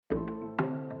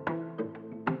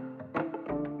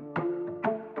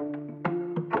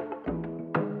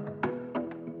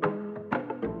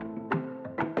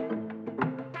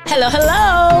Hello,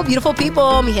 hello, beautiful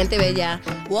people, mi gente bella.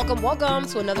 Welcome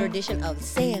to another edition of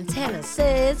Santana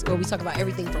Says, where we talk about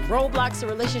everything from roadblocks to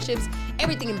relationships,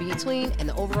 everything in between, and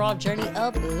the overall journey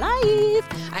of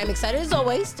life. I am excited as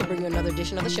always to bring you another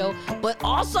edition of the show, but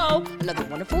also another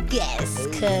wonderful guest,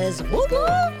 because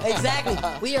exactly,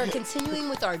 we are continuing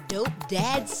with our Dope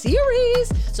Dad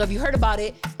series. So if you heard about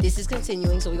it, this is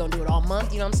continuing, so we're going to do it all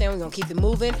month, you know what I'm saying? We're going to keep it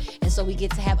moving, and so we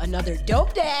get to have another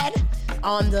Dope Dad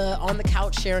on the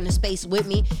couch sharing the space with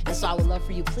me. And so I would love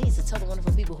for you, please, to tell the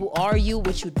wonderful people, who are you,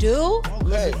 what you do,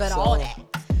 all that.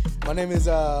 My name is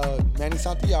Manny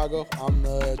Santiago. I'm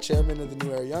the chairman of the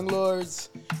New Era Young Lords,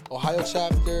 Ohio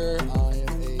chapter. I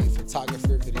am a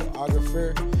photographer,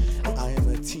 videographer. I am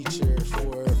a teacher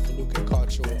for Feluca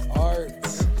Cultural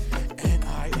Arts. And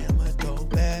I am a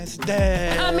dope-ass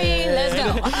dad. I mean, let's go.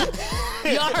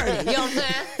 Y'all heard it, you know what I'm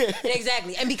saying?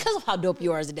 Exactly. And because of how dope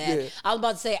you are as a dad, I was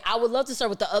about to say, I would love to start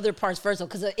with the other parts first,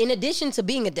 because in addition to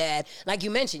being a dad, like you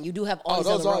mentioned, you do have all these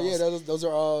other roles. Yeah, those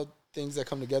are all things that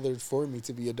come together for me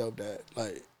to be a dope dad.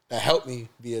 Like, that helped me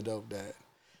be a dope dad.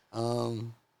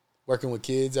 Working with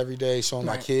kids every day, showing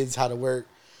my kids how to work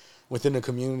within the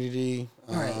community.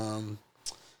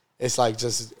 It's like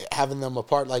just having them a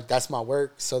part, like that's my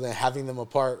work. So then having them a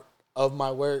part of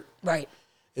my work.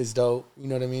 Is dope. You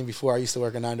know what I mean? Before I used to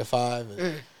work a 9 to 5.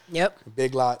 And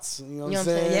Big lots. You know what I'm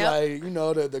saying? Yep. Like, you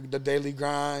know, the daily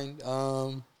grind,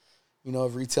 you know,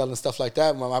 of retail and stuff like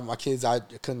that. My kids, I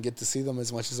couldn't get to see them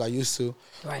as much as I used to.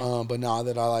 But now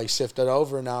that I like shifted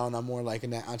over now and I'm more like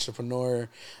in that entrepreneur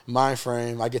mind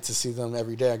frame, I get to see them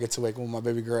every day. I get to wake up with my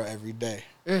baby girl every day.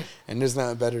 And there's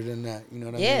nothing better than that. You know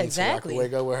what I mean? Yeah, exactly. So I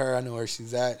can wake up with her. I know where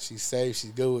she's at. She's safe.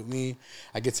 She's good with me.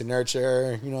 I get to nurture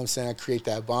her. You know what I'm saying? I create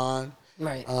that bond.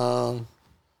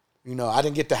 You know, I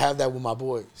didn't get to have that with my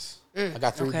boys. I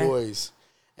got 3 boys.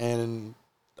 And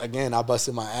again, I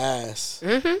busted my ass.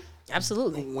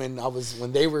 Absolutely.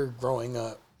 When they were growing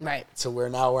up. To where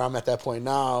I'm at that point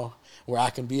now where I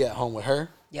can be at home with her.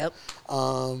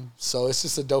 So it's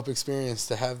just a dope experience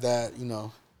to have that, you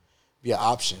know, be an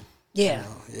option. You know?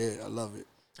 Yeah, I love it.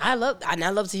 I love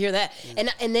to hear that.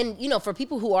 And then, you know, for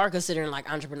people who are considering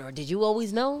like entrepreneur, did you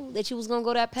always know that you was going to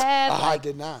go that path? I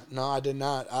did not. No, I did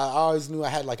not. I always knew I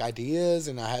had like ideas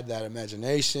and I had that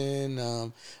imagination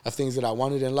of things that I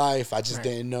wanted in life. I just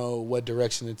didn't know what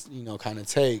direction it's, you know, kind of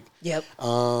take.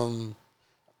 And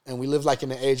we live like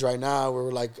in an age right now where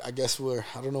we're like, I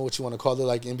don't know what you want to call it,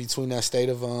 like in between that state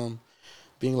of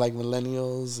being like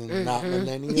millennials and not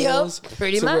millennials.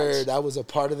 Pretty much. Where that was a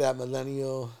part of that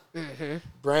millennial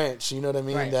branch, you know what I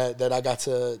mean? That I got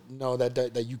to know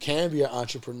that you can be an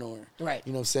entrepreneur. You know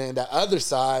what I'm saying? That other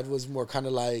side was more kind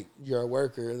of like you're a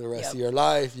worker the rest of your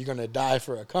life. You're going to die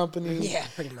for a company. Yeah,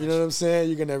 pretty much. You know what I'm saying?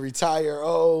 You're going to retire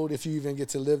old if you even get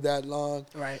to live that long.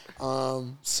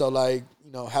 So like,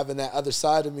 you know, having that other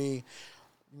side of me,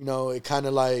 you know, it kind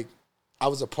of like I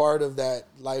was a part of that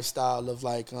lifestyle of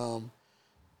like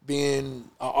being an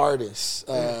artist,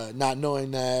 not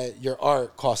knowing that your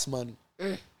art costs money.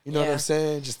 You know what I'm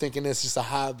saying? Just thinking it's just a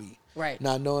hobby.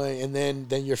 Not knowing, and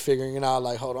then you're figuring it out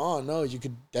like, hold on, no, you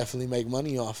could definitely make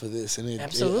money off of this. And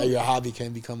your hobby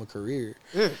can become a career.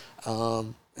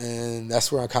 And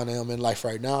that's where I kind of am in life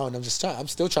right now. And I'm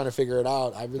still trying to figure it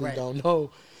out. I really don't know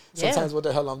sometimes what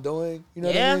the hell I'm doing. You know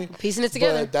what I mean? Piecing it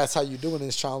together. But that's how you doing it,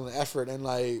 is trial and effort. And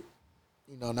like,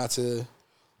 you know, not to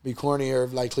be corny or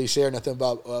like cliche or nothing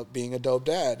about being a dope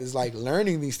dad. Is like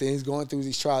learning these things, going through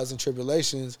these trials and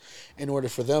tribulations in order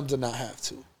for them to not have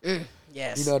to.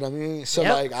 Yes. You know what I mean? So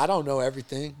like, I don't know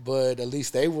everything, but at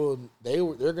least they're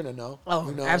gonna know. Oh,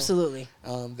 you know? Absolutely.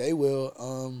 They will.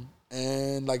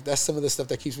 And like, that's some of the stuff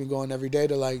that keeps me going every day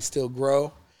to like still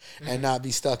grow and not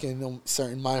be stuck in a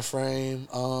certain mind frame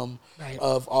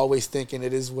of always thinking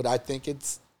it is what I think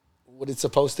it's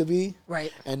supposed to be,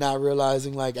 and not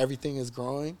realizing like everything is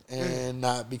growing and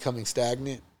not becoming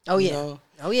stagnant. You know?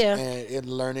 And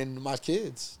learning my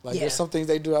kids. Like there's some things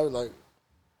they do, I was like,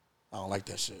 I don't like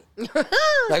that shit.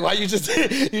 Like, why you just,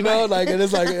 you know, like, and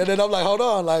it's like, and then I'm like, hold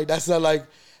on, like that's not like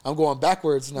I'm going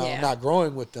backwards now. I'm not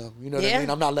growing with them. You know what I mean?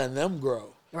 I'm not letting them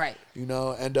grow. You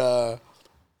know, and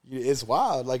it's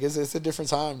wild. Like it's a different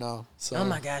time now. So. Oh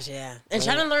my gosh, yeah. And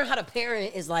trying to learn how to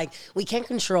parent is like, we can't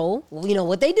control, you know,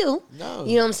 what they do. No.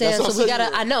 You know what I'm saying? So we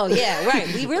gotta, I know,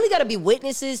 we really gotta be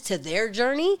witnesses to their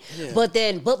journey. But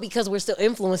because we're still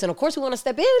influencing, of course we want to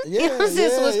step in. You know what I'm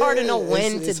saying? So it's hard to know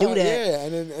when to do hard,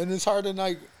 that. Yeah, and it's hard to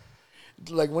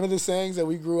like one of the sayings that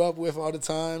we grew up with all the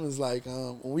time is like,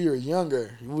 when we were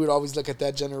younger, we would always look at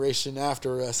that generation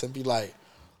after us and be like,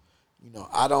 you know,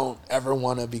 I don't ever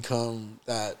want to become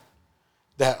that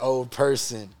that old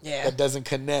person that doesn't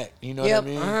connect. You know what I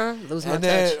mean? Lose my and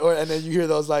touch. then you hear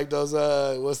those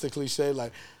what's the cliche,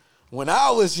 like, when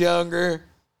I was younger.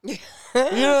 You know what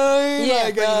I mean? Yeah,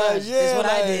 like, that's what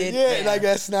I did. Yeah, like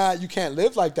that's not, you can't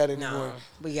live like that anymore. No,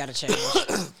 we gotta change.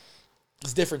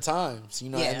 It's different times, you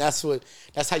know, Yeah. and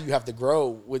that's how you have to grow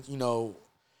with, you know,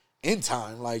 in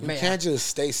time. Like, you can't just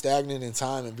stay stagnant in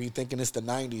time and be thinking it's the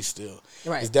 90s still.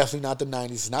 Right. It's definitely not the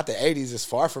 90s. It's not the 80s. It's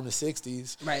far from the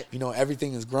 60s. Right. You know,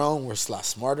 everything has grown. We're a lot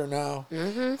smarter now.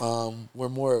 Mm-hmm. We're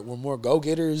more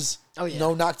go-getters. Oh, yeah.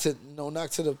 No knock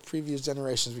to the previous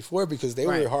generations before, because they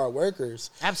were hard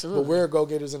workers. Absolutely. But we're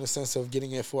go-getters in the sense of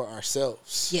getting it for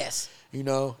ourselves. Yes. You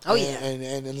know? Oh,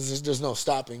 and there's no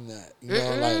stopping that. You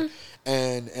know, like,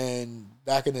 and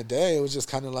back in the day, it was just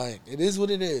kind of like, it is what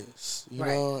it is, you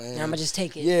know? And I'm going to just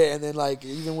take it. Yeah, and then, like,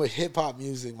 even with hip-hop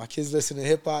music, my kids listen to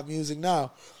hip-hop music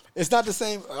now. It's not the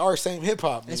same, our same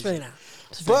hip-hop music. It's really not.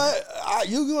 But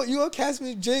you gonna catch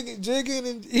me jigging,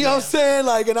 and you know what I'm saying?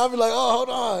 Like, and I'll be like, oh, hold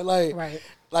on.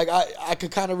 Like I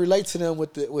could kind of relate to them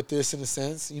with this in a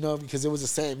sense, you know, because it was the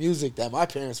same music that my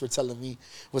parents were telling me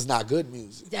was not good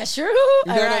music. That's true. You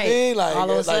know what I mean? Like,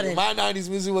 all of a sudden, my 90s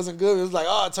music wasn't good. It was like,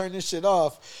 oh, turn this shit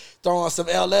off. Throw on some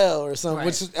LL or something,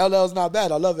 which LL's not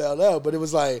bad. I love LL, but it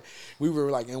was like, we were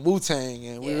like in Wu-Tang,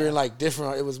 and we were in like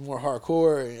different, it was more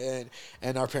hardcore,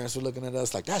 and our parents were looking at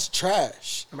us like, that's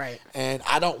trash. Right. And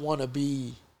I don't want to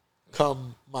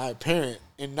become my parent,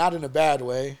 and not in a bad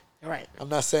way. Right. I'm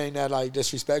not saying that like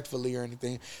disrespectfully or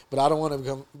anything, but I don't want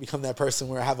to become that person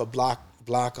where I have a block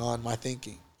on my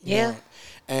thinking. You know?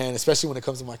 And especially when it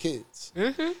comes to my kids,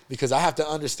 because I have to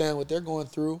understand what they're going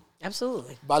through.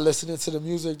 Absolutely. By listening to the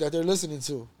music that they're listening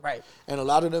to. Right. And a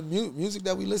lot of the music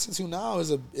that we listen to now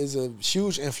is a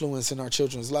huge influence in our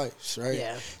children's lives, right?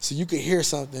 Yeah. So you could hear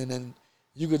something and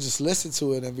you could just listen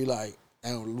to it and be like,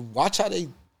 and watch how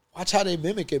they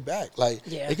mimic it back. Like,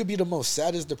 it could be the most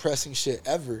saddest, depressing shit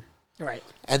ever. Right.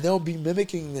 And they'll be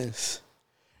mimicking this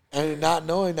and not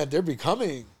knowing that they're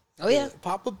becoming. Oh, yeah.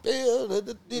 Pop a pill.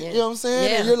 You know what I'm saying?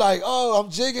 Yeah. And you're like, oh,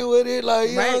 I'm jigging with it. Like,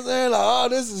 you know what I'm saying? Like, oh,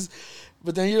 this is.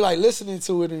 But then you're like listening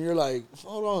to it and you're like,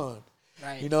 hold on.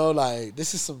 Right. You know, like,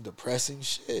 this is some depressing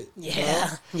shit. Yeah. You know?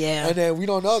 Yeah. And then we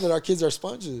don't know that our kids are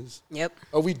sponges. Yep.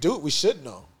 Or we do. We should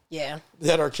know. Yeah.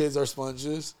 That our kids are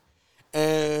sponges.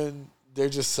 And they're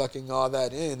just sucking all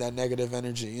that in, that negative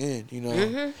energy in, you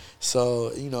know.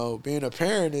 So, you know, being a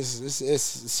parent is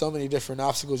so many different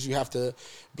obstacles you have to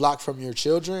block from your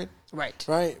children. Right.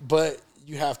 Right? But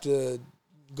you have to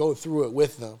go through it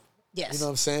with them. Yes. You know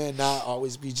what I'm saying? Not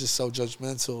always be just so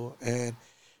judgmental and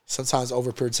sometimes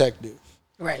overprotective.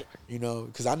 Right. You know,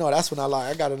 because I know that's when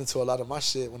I got into a lot of my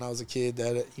shit when I was a kid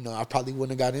that, you know, I probably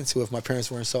wouldn't have got into if my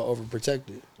parents weren't so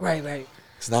overprotected. Right, right.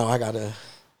 Because now I gotta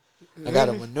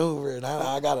maneuver and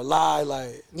I gotta lie,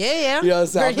 like, yeah. You know what I'm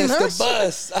saying? I missed the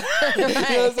bus. You know what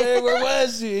I'm saying? Where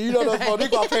was she? You know,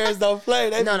 my parents don't play.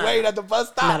 They be waiting at the bus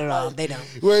stop. Not at all. Like, they don't.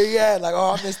 Where you at? Like,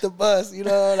 oh, I missed the bus. You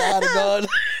know, I had to go.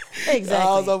 Exactly.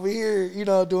 I was over here, you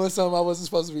know, doing something I wasn't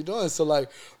supposed to be doing. So, like,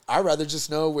 I'd rather just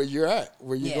know where you're at,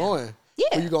 where you're going,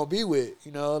 who you gonna be with.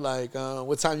 You know, like,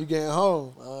 what time you getting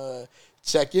home?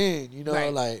 Check in. You know,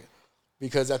 like.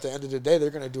 Because at the end of the day,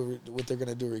 they're going to do what they're going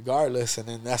to do regardless. And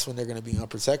then that's when they're going to be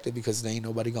unprotected because there ain't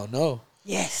nobody going to know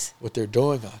what they're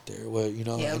doing out there. Well, you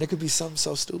know, and it could be something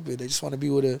so stupid. They just want to be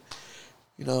with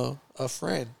a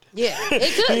friend. Yeah,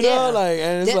 it could, you know, like,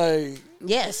 and it's like.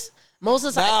 Yes. Most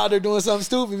of the time. Now they're doing something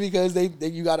stupid because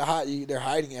you got to hide, they're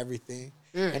hiding everything.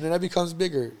 And then that becomes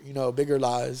bigger, you know, bigger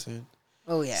lies and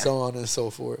so on and so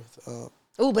forth.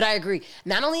 Oh, but I agree.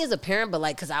 Not only as a parent, but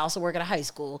like, because I also work at a high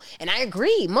school. And I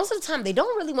agree. Most of the time, they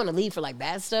don't really want to leave for like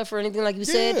bad stuff or anything like you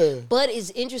said. But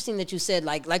it's interesting that you said,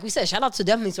 like we said, shout out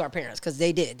definitely to our parents because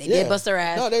they did. They did bust their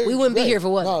ass. No, we wouldn't be here if it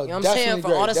wasn't. No, you know what I'm saying?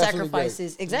 For all the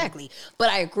sacrifices. Exactly. But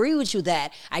I agree with you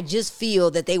that I just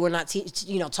feel that they were not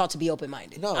taught to be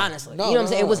open-minded. No, honestly. You know what I'm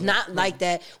saying? It was not like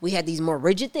that. We had these more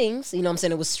rigid things. You know what I'm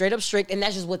saying? It was straight up strict. And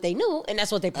that's just what they knew. And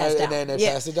that's what they passed down. And then they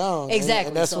passed it down. Exactly.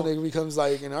 And that's when it becomes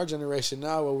like in our generation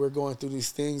now where we're going through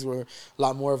these things where a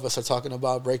lot more of us are talking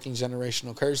about breaking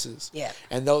generational curses. Yeah.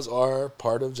 And those are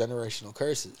part of generational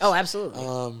curses. Oh, absolutely.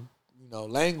 You know,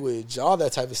 language, all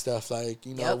that type of stuff. Like,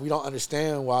 you know, we don't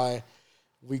understand why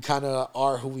we kind of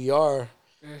are who we are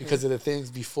because of the things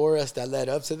before us that led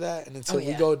up to that. And until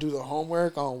we go do the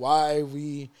homework on why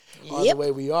we are the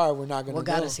way we are, we're not going to know. What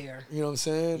got us here. You know what I'm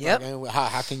saying? Yep. Like, and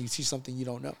how can you teach something you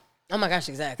don't know? Oh my gosh,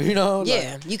 exactly. You know,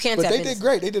 you can't. But they did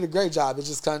great. They did a great job. It's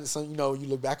just kind of, you know, you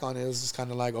look back on it, it was just kind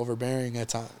of like overbearing at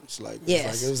times. Like, it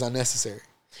was unnecessary.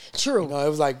 True. You know, it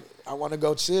was like I want to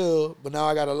go chill, but now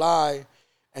I gotta lie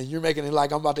and you're making it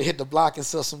like I'm about to hit the block and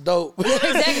sell some dope.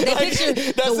 Exactly. They picture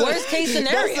the worst case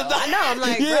scenario. I know. I'm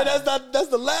like, yeah, bro. that's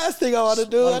the last thing I want to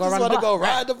do. I just want to go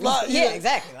ride the block. Yeah,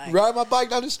 exactly. Like, ride my bike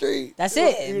down the street. That's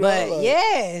it. You know, but like,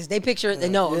 yes, they picture it.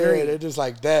 No, yeah, agree. they're just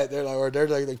like that. They're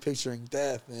like picturing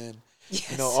death and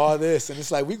yes. all this. And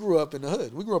it's like we grew up in the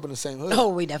hood. We grew up in the same hood. Oh,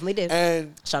 we definitely did.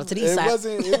 And shout out to the east side.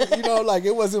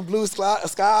 It wasn't blue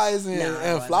skies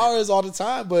and flowers all the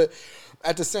time, but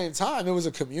at the same time, it was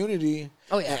a community.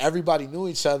 Oh yeah, and everybody knew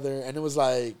each other, and it was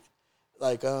like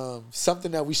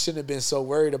something that we shouldn't have been so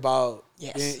worried about.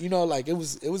 Yes, and,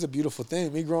 it was a beautiful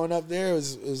thing. Me growing up there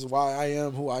is why I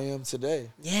am who I am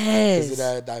today. Yes, because of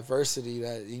that diversity,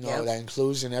 that that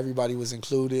inclusion. Everybody was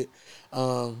included,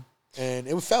 and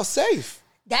it felt safe.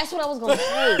 That's what I was going to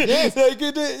say. Yes.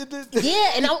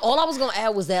 Yeah, and all I was going to add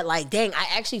was that, like, dang, I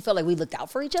actually felt like we looked out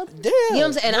for each other. Yeah. You know what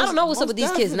I'm saying? And I don't know what's up with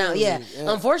these kids now. Yeah.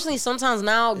 Unfortunately, sometimes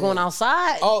now going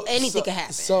outside, anything can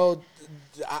happen. So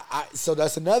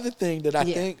that's another thing that I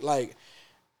think, like,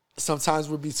 sometimes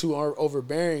we'll be too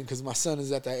overbearing because my son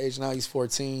is at that age now. He's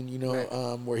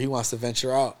 14, where he wants to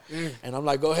venture out. And I'm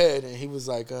like, go ahead. And he was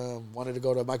like, wanted to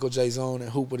go to Michael J. Zone and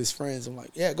hoop with his friends. I'm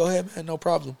like, yeah, go ahead, man. No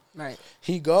problem. Right.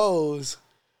 He goes.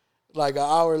 Like an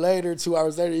hour later, 2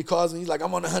 hours later, he calls me. He's like,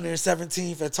 I'm on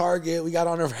 117th at Target. We got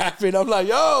on a rapid. I'm like,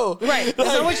 yo. Right. That's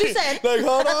not what you said. Like,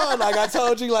 hold on. Like, I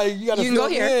told you, like, you got to fill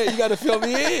me in. You got to fill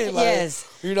me in. Like, yes.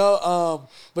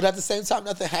 But at the same time,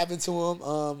 nothing happened to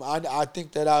him. I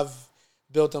think that I've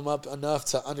built him up enough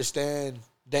to understand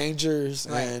dangers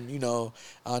and,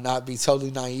 not be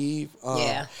totally naive.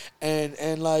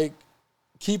 And like,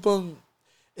 keep him.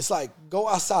 It's like, go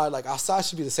outside. Like, outside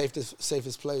should be the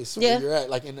safest place where you're at.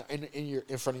 Like, in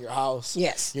front of your house.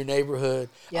 Yes. Your neighborhood.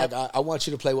 Yep. Like, I want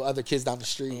you to play with other kids down the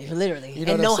street. Literally. You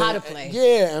know and know how to play.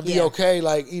 Yeah, and be okay.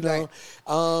 Like,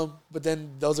 but then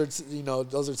those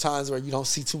are times where you don't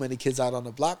see too many kids out on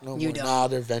the block no more. You don't. Now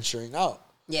they're venturing out.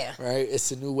 Yeah. Right?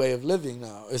 It's a new way of living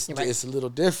now. It's a little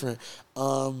different.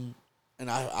 And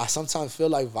I sometimes feel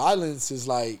like violence is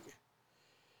like,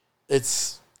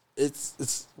 it's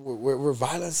where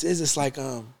violence is. It's like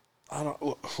I don't,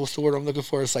 what's the word I'm looking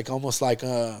for? It's like almost like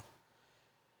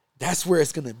that's where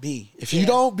it's gonna be. If you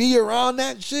don't be around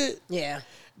that shit,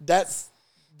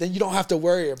 then you don't have to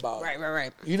worry about it.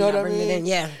 Right. You know what I mean?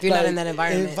 If you're not in that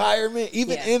environment.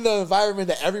 Even in the environment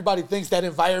that everybody thinks that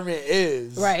environment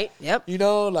is. Right. Yep.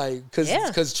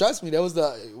 Because trust me, there was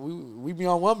we be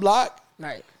on one block.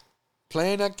 Right.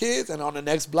 Playing at kids, and on the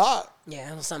next block,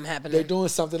 something happening. They're doing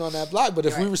something on that block. But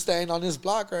if we were staying on this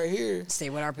block right here, stay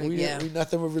with our people,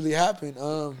 nothing would really happen.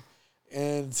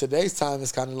 And today's time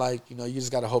is kind of like, you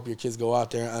just got to hope your kids go out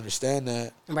there and understand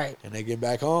that, right, and they get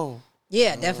back home.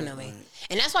 Yeah, definitely. Right.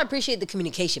 And that's why I appreciate the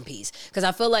communication piece. Because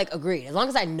I feel like, agreed. As long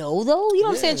as I know, though, you know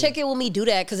what I'm saying? Check in with me, do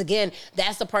that. Because, again,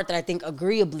 that's the part that I think,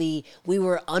 agreeably, we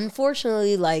were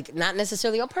unfortunately, like, not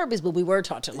necessarily on purpose, but we were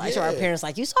taught to lie to our parents,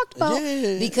 like you talked about.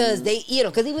 Yeah. Because they,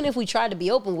 because even if we tried to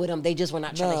be open with them, they just were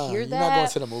not trying to hear that. You're not going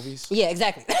to the movies. Yeah,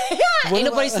 exactly. Ain't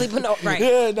nobody sleeping. Right.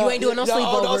 Yeah, no, you ain't doing no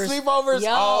sleepovers. No sleepovers?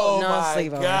 No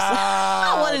sleepovers.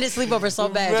 I wanted to sleepover so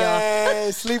bad,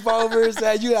 y'all.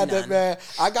 Sleepovers. You had that, man.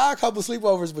 I got a couple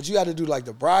sleepovers, but you had to do like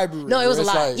the bribery. No, it was a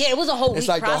lot. Like, it was a whole week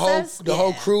process. The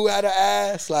whole crew had to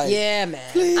ask. Like, man.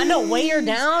 Please. I know, weigh her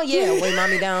down. Yeah, weigh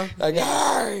mommy down. Like,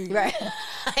 right.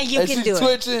 You can do it.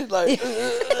 Twitching. Like,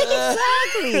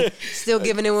 exactly. Still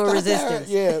giving it with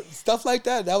resistance. Stuff like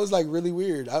that. That was like really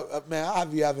weird.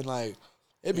 I'd be having like,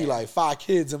 it'd be like 5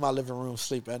 kids in my living room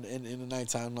sleeping in the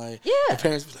nighttime. Like, the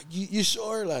parents be like, you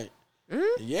sure? Like,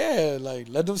 yeah, like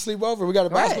let them sleep over. We got a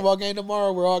basketball game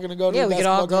tomorrow. We're all gonna go to the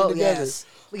basketball game together. Yes.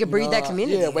 We can breed that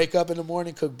community. Yeah, wake up in the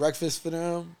morning, cook breakfast for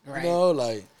them. Right.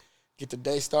 Like get the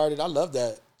day started. I love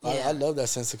that. I love that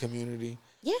sense of community.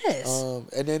 Yes.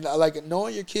 And then like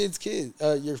knowing your kids'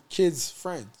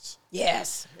 friends.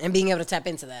 Yes, and being able to tap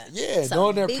into that. Yeah,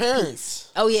 knowing their parents.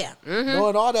 Piece. Oh yeah,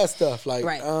 knowing all that stuff. Like,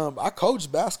 I coach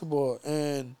basketball,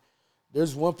 and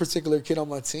there's one particular kid on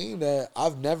my team that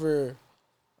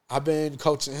I've been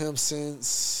coaching him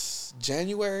since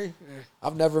January.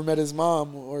 I've never met his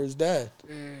mom or his dad.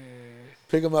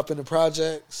 Pick him up in the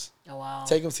projects. Oh, wow.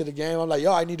 Take him to the game. I'm like,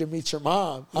 yo, I need to meet your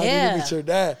mom. I need to meet your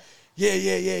dad. Yeah.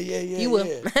 You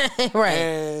will. Right.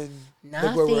 And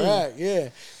look where we're at. Yeah.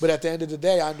 But at the end of the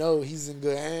day, I know he's in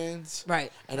good hands.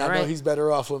 Right. And I know he's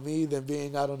better off with me than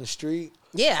being out on the street.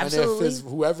 Yeah, absolutely. And if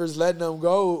whoever's letting him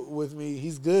go with me,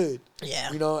 he's good. Yeah.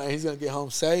 And he's going to get home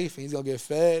safe, and he's going to get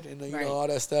fed, and, all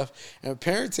that stuff. And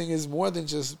parenting is more than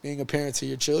just being a parent to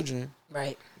your children.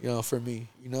 Right. For me,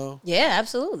 Yeah,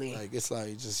 absolutely. Like, it's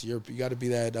like just you got to be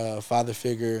that father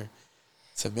figure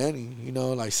to many. You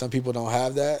know, like some people don't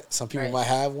have that. Some people might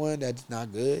have one that's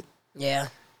not good. Yeah.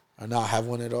 Or not have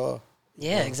one at all.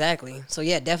 Yeah, exactly. So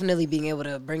yeah, definitely being able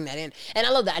to bring that in. And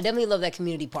I love that. I definitely love that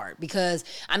community part because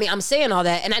I mean, I'm saying all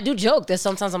that and I do joke that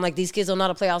sometimes I'm like, these kids don't know how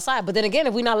to play outside. But then again,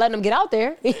 if we're not letting them get out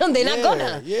there, they're not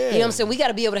gonna. Yeah. You know what I'm saying? We got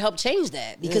to be able to help change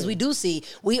that because we do see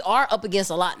we are up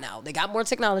against a lot now. They got more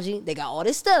technology. They got all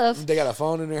this stuff. They got a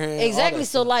phone in their hand. Exactly.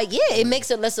 So like, it makes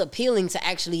it less appealing to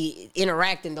actually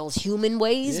interact in those human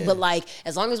ways. But like,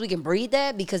 as long as we can breed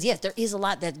that, because yes, there is a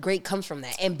lot that great comes from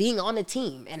that. And being on a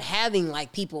team and having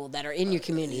like people that are in your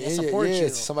community that support you.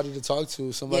 Somebody to talk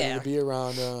to, somebody to be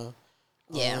around.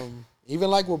 Yeah. Even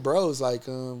like with bros, like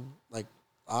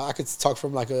I could talk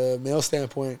from like a male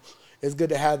standpoint. It's good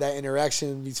to have that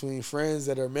interaction between friends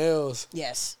that are males.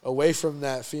 Yes. Away from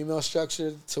that female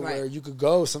structure to where you could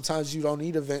go. Sometimes you don't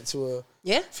need a vent to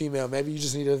a female. Maybe you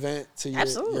just need a vent to your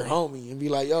homie and be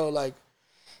like, yo, like,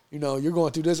 you know, you're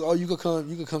going through this. Oh, you could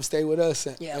come stay with us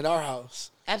at our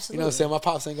house. Absolutely. You know what I'm saying? My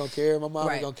pops ain't gonna care. My mom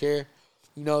ain't gonna care.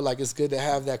 You know, like it's good to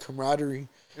have that camaraderie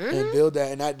and build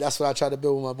that. And that's what I try to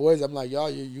build with my boys. I'm like, y'all,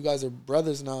 you guys are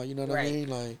brothers now. You know what I mean?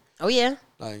 Like, oh yeah.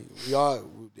 Like we all,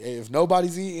 if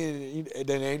nobody's eating,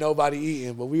 then ain't nobody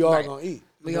eating. But we all gonna eat.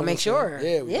 We gonna make sure.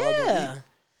 Yeah, we all gonna eat.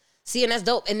 See, and that's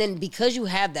dope. And then because you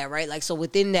have that, right? Like, so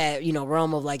within that, you know,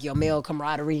 realm of like your male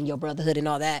camaraderie and your brotherhood and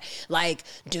all that, like,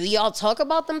 do y'all talk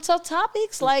about them tough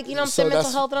topics? Like, you know what I'm saying,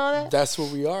 mental health and all that? That's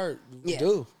what we are. We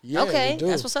do. Yeah, okay, we do.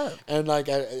 that's what's up. And like,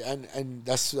 and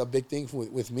that's a big thing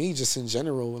with me, just in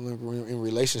general, in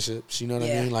relationships. You know what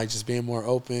I mean? Like, just being more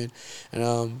open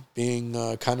and being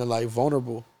kind of like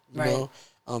vulnerable. You know,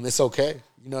 it's okay.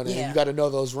 You know, you got to know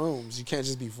those rooms. You can't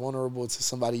just be vulnerable to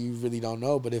somebody you really don't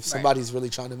know. But if somebody's really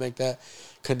trying to make that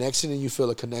connection and you feel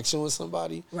a connection with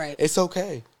somebody, it's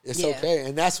okay. It's okay.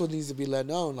 And that's what needs to be let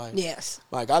known. Like,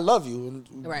 like I love you.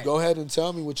 And go ahead and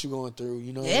tell me what you're going through.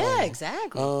 You know,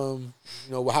 exactly. You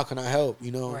know, well, how can I help?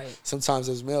 You know, sometimes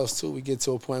as males too, we get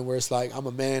to a point where it's like, I'm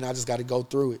a man. I just got to go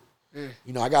through it.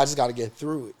 You know, I just got to get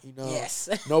through it. You know,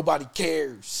 nobody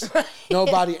cares.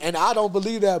 Nobody, and I don't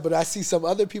believe that, but I see some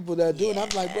other people that do, and I'm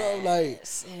like, bro, like,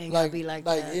 it ain't gonna be like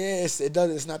that. Yes, it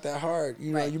does. It's not that hard.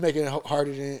 You know, you making it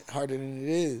harder than it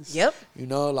is. Yep. You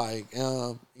know, like,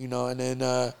 you know, and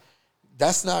then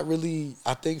that's not really.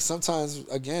 I think sometimes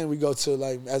again we go to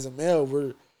like as a male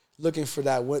we're looking for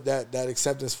that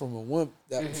acceptance from a woman,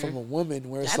 from a woman,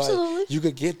 where it's like you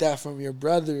could get that from your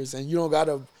brothers, and you don't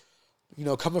gotta. You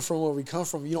know, coming from where we come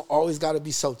from, you don't always got to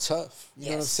be so tough. You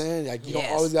know what I'm saying? Like, you don't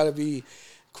always got to be,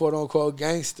 quote unquote,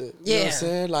 gangster. You know what I'm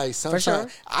saying? Like,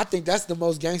 sometimes I think that's the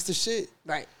most gangster shit.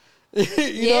 Right.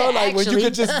 you know, like when you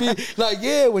could just be like,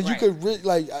 when you could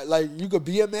like you could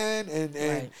be a man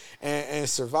and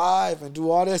survive and do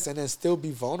all this and then still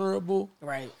be vulnerable.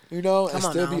 Right. You know, and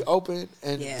still be open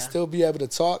and still be able to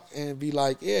talk and be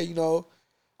like, you know,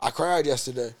 I cried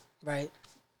yesterday. Right.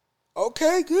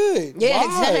 Okay, good. Yeah,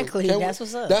 exactly. That's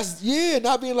what's up.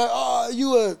 Not being like, oh,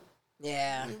 you a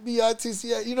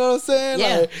BITC, you know what I'm saying?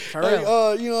 Yeah, like, for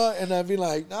real. You know, and I'd be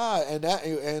like, nah,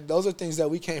 and those are things that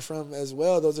we came from as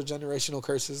well. Those are generational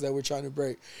curses that we're trying to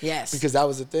break. Yes. Because that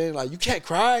was the thing. Like, you can't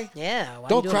cry. Yeah.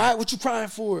 Don't cry. That? What you crying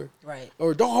for? Right.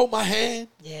 Or don't hold my hand.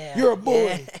 Yeah. You're a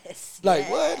boy. Yes. Like,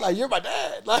 what? Like, you're my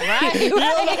dad. Like, right. You know,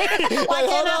 like, why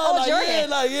can't I hold your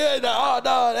hand?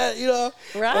 That, you know.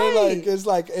 Right. And like, it's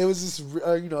like, it was just,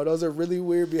 you know, those are really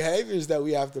weird behaviors that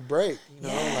we have to break. You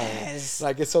know,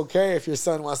 like it's okay if your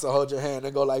son wants to hold your hand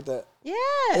and go like that. Yeah,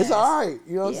 it's all right.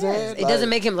 You know what I'm saying? It doesn't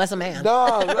make him less a man.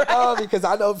 No, because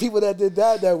I know people that did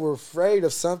that were afraid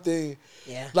of something.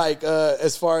 Yeah. Like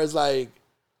as far as like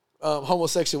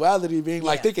homosexuality being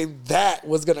like thinking that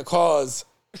was gonna cause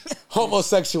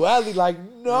homosexuality. Like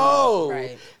no,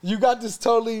 you got this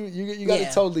totally. You got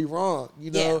it totally wrong.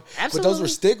 You know, but those were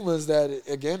stigmas that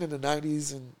again in the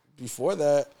 90s and before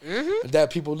that that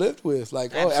people lived with.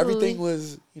 Like everything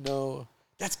was, you know,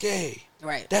 that's gay.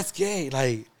 Right. That's gay.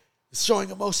 Like, showing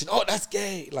emotion. Oh, that's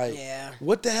gay. Like,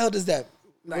 what the hell does that,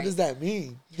 what does that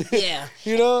mean? Yeah.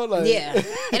 You know? Like,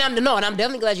 And I'm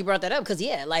definitely glad you brought that up because,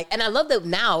 like, and I love that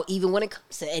now, even when it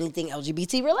comes to anything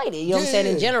LGBT related, you know what I'm saying?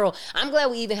 In general, I'm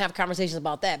glad we even have conversations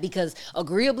about that because,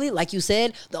 agreeably, like you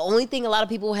said, the only thing a lot of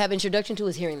people have introduction to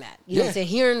is hearing that. You know what I'm saying?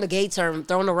 Hearing the gay term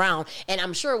thrown around. And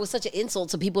I'm sure it was such an insult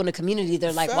to people in the community.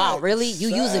 They're like, wow, really?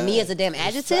 You using me as a damn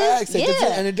adjective?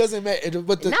 And it doesn't matter.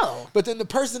 But then the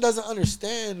person doesn't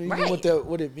understand even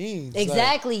what it means.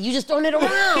 Exactly. Like, you just throwing it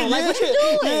around. Like, what you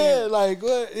doing? Yeah, like,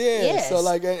 what? Yeah. Yes. So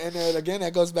like, and then again,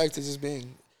 that goes back to just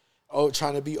being,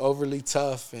 trying to be overly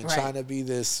tough and trying to be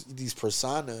these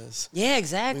personas. Yeah,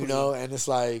 exactly. You know, and it's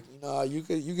like, you know, you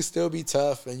could still be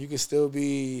tough and you could still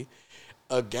be,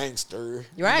 a gangster,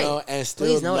 Right. you know, and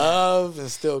still love and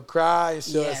still cry and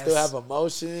still have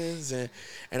emotions, and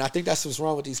I think that's what's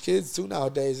wrong with these kids too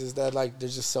nowadays, is that like they're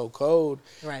just so cold,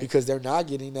 right. because they're not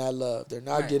getting that love, they're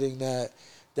not getting that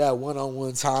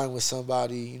one-on-one time with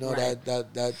somebody, you know,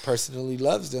 that personally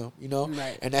loves them, you know,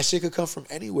 and that shit could come from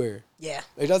anywhere. Yeah,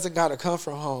 it doesn't gotta come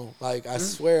from home. Like I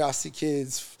swear, I see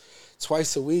kids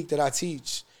twice a week that I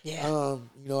teach, you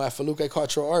know, at Feluke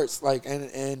Cultural Arts, like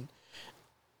and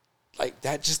like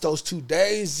that, just those 2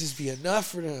 days just be enough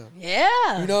for them.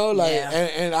 Yeah. You know, like,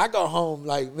 and I go home,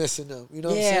 like, missing them. You know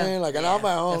what I'm saying? Like, and I'm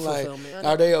at home, like,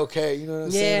 are they okay? You know what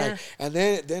I'm saying? Like, and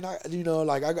then I, you know,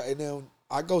 like,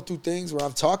 I go through things where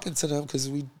I'm talking to them,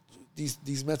 because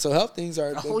these mental health things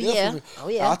are different.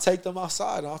 I'll take them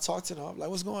outside and I'll talk to them. I'm like,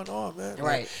 what's going on, man?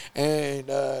 Right. Like, and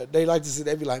they like to say,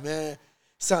 they be like, man,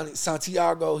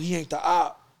 Santiago, he ain't the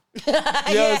op. You know what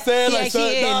I'm saying? Like,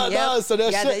 so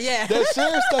they'll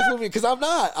share stuff with me, because I'm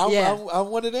not. I'm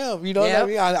one of them. You know what I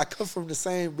mean? I come from the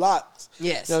same blocks.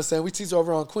 Yes. You know what I'm saying? We teach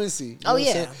over on Quincy. You know what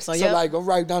I'm saying? So like, I'm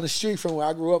right down the street from where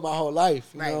I grew up my whole life.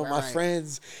 You know, my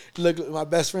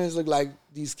best friends look like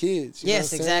these kids. You know what I'm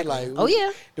saying? Exactly.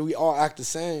 Like, we all act the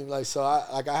same. Like, so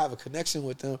I have a connection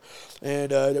with them,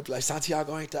 and they'll be like,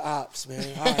 Santiago ain't the ops,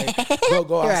 man. All right,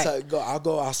 go outside. I'll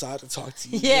go outside to talk to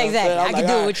you. Yeah, exactly. I can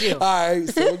do it with you. All right,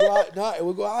 so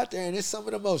we'll go out there, and it's some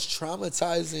of the most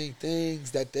traumatizing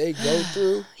things that they go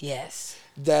through. Yes.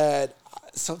 That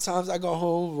sometimes I go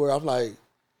home where I'm like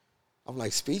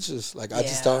speechless. Like, I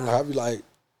just don't know. I'll be like,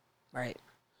 right.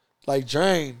 Like,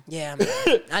 drained. Yeah,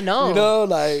 man. I know. You know,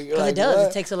 like it does. What?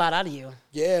 It takes a lot out of you.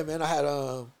 Yeah, man. I had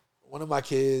one of my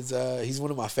kids. He's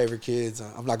one of my favorite kids.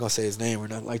 I'm not gonna say his name or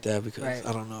nothing like that, because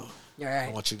I don't know. You're right. I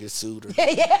don't want you to get sued. Or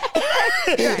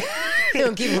Right. You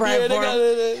don't keep it right for him.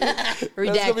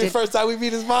 Redacted. That's gonna be the first time we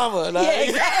meet his mama. Like,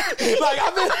 exactly.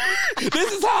 Like,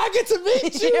 this is how I get to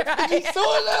meet you. You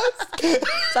suing us?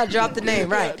 So I dropped the name,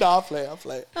 right? No, I'll play.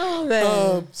 Oh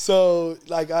man. So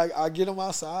like, I get him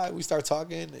outside. We start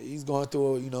talking. He's going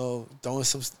through, you know, throwing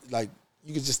some, like,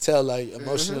 you could just tell, like,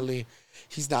 emotionally.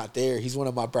 He's not there. He's one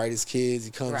of my brightest kids.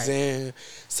 He comes in,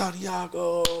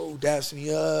 Santiago, daps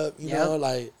me up, you know,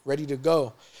 like, ready to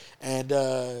go. And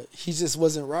he just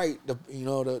wasn't right, you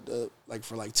know, like,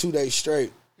 for like 2 days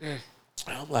straight. And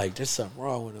I'm like, there's something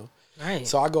wrong with him. Right.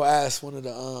 So I go ask one of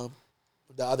the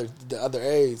other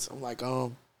aides. I'm like,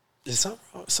 is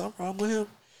something wrong with him?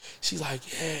 She's like,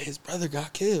 yeah, his brother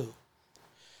got killed.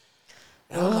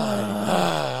 And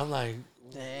I'm like,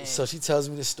 dang. So she tells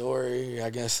me the story. I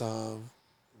guess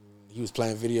he was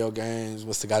playing video games,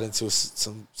 must have got into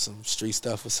some street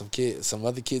stuff with some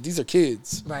other kids. These are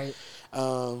kids. Right.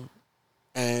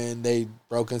 And they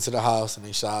broke into the house and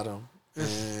they shot him.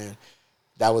 And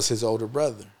that was his older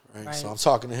brother, right? So I'm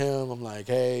talking to him. I'm like,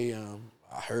 hey,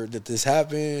 I heard that this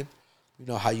happened. You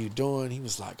know, how you doing? He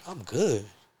was like, I'm good.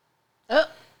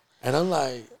 And I'm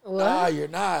like, nah, you're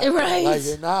not. Right. Like,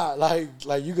 you're not. Like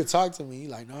you could talk to me. He's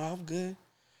like, no, I'm good.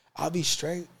 I'll be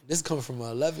straight. This is coming from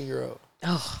an 11-year-old.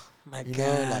 Oh, my God. You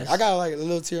know, like, I got like a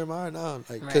little tear in my eye now,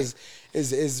 like, because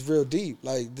it's real deep.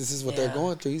 Like, this is what they're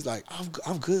going through. He's like,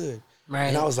 I'm good. Right.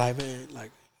 And I was like, man,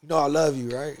 like, you know, I love you,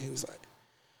 right? He was like,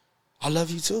 I love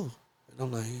you too. And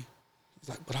I'm like, he's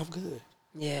like, but I'm good.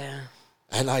 Yeah.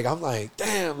 And like, I'm like,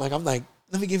 damn. Like, I'm like,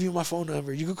 let me give you my phone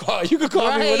number. You can call me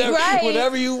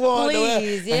whenever you want.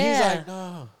 Please, and he's like,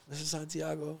 no, this is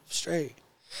Santiago, straight.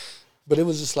 But it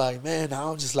was just like, man,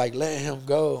 now I'm just like letting him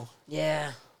go.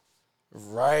 Yeah.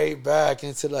 Right back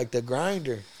into like the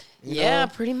grinder. You know?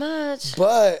 Pretty much.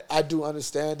 But I do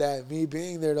understand that me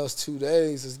being there those 2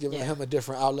 days is giving him a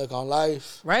different outlook on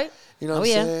life. Right. You know what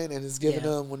I'm saying? And it's giving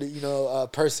him, when a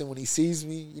person, when he sees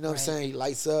me, you know what I'm saying? He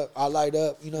lights up, I light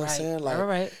up, you know what I'm saying?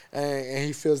 Like, and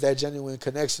he feels that genuine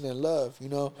connection and love, you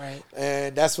know? Right.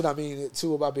 And that's what I mean,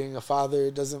 too, about being a father.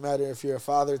 It doesn't matter if you're a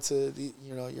father to,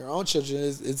 your own children.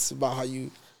 It's about how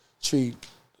you treat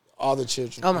all the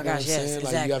children. Oh, my gosh, yes,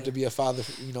 exactly. Like, you have to be a father,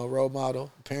 role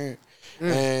model, parent.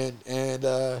 And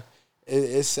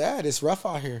it's sad. It's rough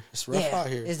out here. It's rough out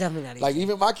here. It's definitely not easy. Like,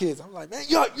 even my kids, I'm like, man,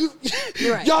 y'all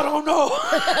don't know.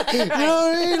 You know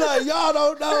what I mean? Like, y'all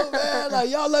don't know, man.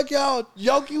 Like, y'all let y'all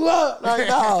yoke you up right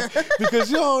now because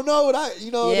you don't know what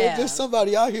there's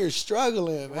somebody out here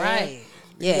struggling, man. Right.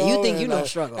 Yeah, you think you don't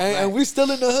struggle. And we're still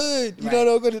in the hood. You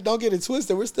know, don't get it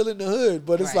twisted. We're still in the hood.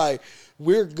 But it's like,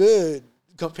 we're good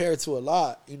compared to a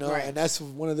lot, and that's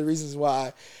one of the reasons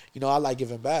why, I like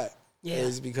giving back.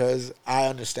 Is because I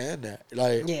understand that.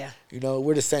 Like,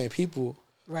 we're the same people.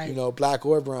 Right. Black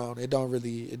or brown. It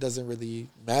doesn't really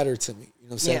matter to me. You know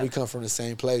what I'm saying? Yeah. We come from the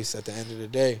same place at the end of the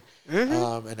day.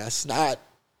 And that's not,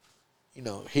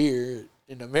 here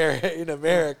in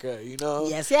America, you know?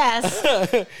 Yes.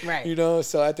 Right. You know,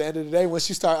 so at the end of the day, once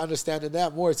you start understanding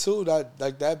that more too,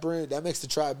 that makes the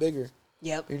tribe bigger.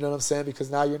 Yep. You know what I'm saying?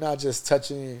 Because now you're not just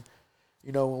touching,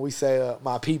 you know, when we say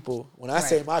my people. When I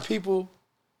say my people,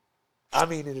 I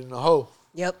mean it in the whole.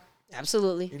 Yep.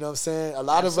 Absolutely. You know what I'm saying? A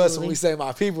lot of us, when we say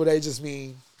my people, they just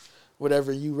mean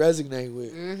whatever you resonate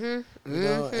with. Mm-hmm. You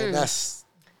know, and that's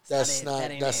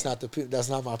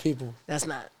not my people. That's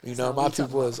not. You know, my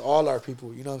people is all our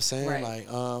people. You know what I'm saying? Right.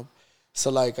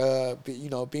 You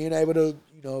know, being able to,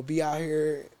 you know, be out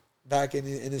here back in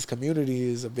this community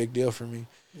is a big deal for me.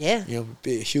 Yeah. You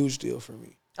know, huge deal for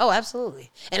me. Oh,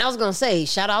 absolutely. And I was going to say,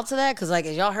 shout out to that, because, like,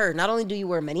 as y'all heard, not only do you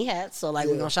wear many hats, so, like,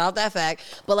 we're going to shout out that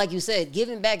fact, but, like you said,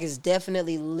 giving back is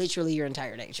definitely literally your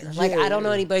entire nature. Like, I don't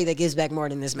know anybody that gives back more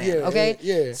than this man, okay?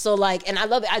 Yeah. So, like, and I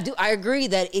love it. I agree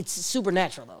that it's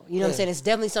supernatural, though. You know what I'm saying? It's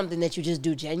definitely something that you just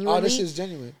do genuinely. Oh, this is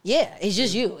genuine. Yeah, it's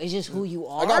just you. It's just who you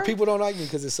are. I got people don't like me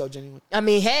because it's so genuine. I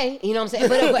mean, hey, you know what I'm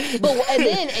saying? But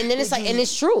and then it's like, and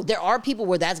it's true. There are people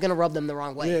where that's going to rub them the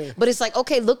wrong way. Yeah. But it's like,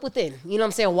 okay, look within. You know what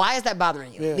I'm saying? Why is that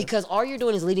bothering you? Yeah. Because all you're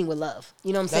doing is leading with love.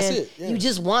 You know what I'm saying? That's it. Yeah. You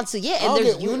just want to, and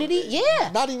there's unity. Yeah.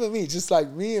 Not even me. Just like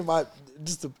me and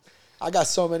I got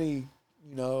so many,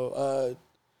 you know,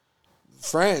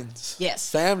 friends,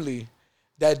 family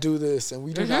that do this, and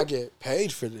we do not get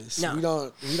paid for this. No.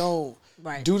 We don't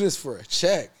do this for a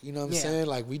check. You know what I'm saying?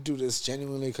 Like, we do this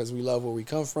genuinely because we love where we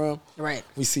come from. Right.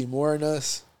 We see more in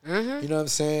us. You know what I'm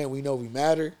saying? We know we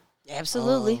matter.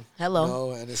 Absolutely. Hello. You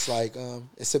know, and it's like,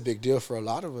 it's a big deal for a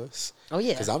lot of us. Oh,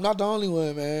 yeah. Because I'm not the only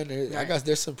one, man.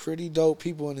 There's some pretty dope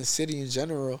people in the city in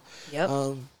general. Yep.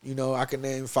 You know, I can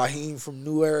name Fahim from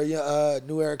New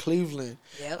Era, Cleveland.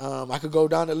 Yep. I could go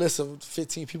down the list of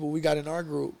 15 people we got in our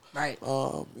group. Right.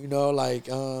 You know, like,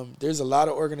 there's a lot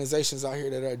of organizations out here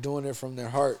that are doing it from their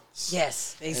hearts.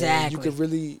 Yes, exactly. And you could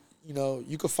really, you know,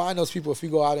 you could find those people if you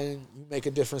go out and you make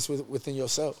a difference within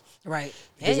yourself. Right.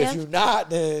 Because if you're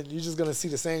not, then you're just going to see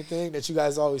the same thing that you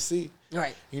guys always see.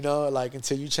 Right. You know, like,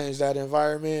 until you change that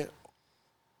environment,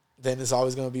 then it's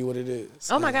always going to be what it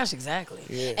is. Oh, my gosh, exactly.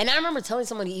 Yeah. And I remember telling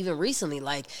somebody even recently,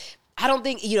 like, I don't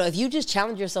think, you know, if you just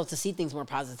challenge yourself to see things more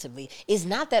positively, it's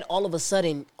not that all of a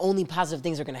sudden only positive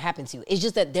things are going to happen to you. It's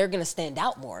just that they're going to stand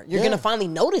out more. You're going to finally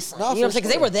notice something. You know what I'm saying?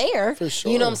 Because they were there. For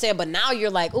sure. You know what I'm saying? But now you're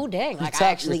like, oh, dang. Like,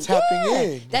 you're tapping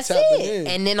in. That's it.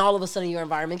 And then all of a sudden your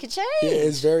environment could change. Yeah,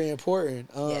 it's very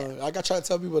important. Like, I try to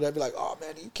tell people that be like, oh,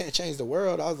 man, you can't change the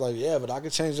world. I was like, yeah, but I can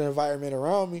change the environment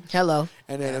around me. Hello.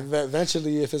 And then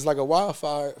eventually, if it's like a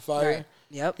wildfire, right.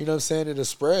 Yep. You know what I'm saying? It'll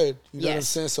spread. You know what I'm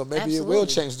saying? So maybe it will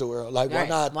change the world. Like, why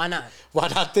not? Why not? Why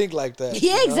not think like that?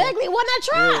 Yeah, exactly. Why not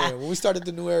try? Yeah. When we started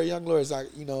the New Era Young Lords,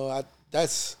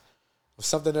 that's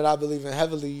something that I believe in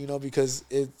heavily, you know, because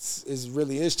it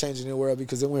really is changing the world,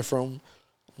 because it went from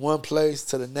one place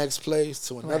to the next place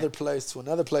to another place to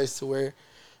another place to where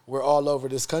we're all over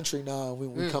this country now.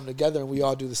 We come together and we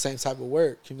all do the same type of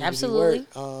work, community work.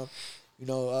 You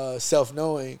know,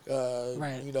 self-knowing,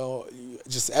 you know,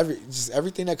 just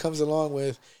everything that comes along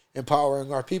with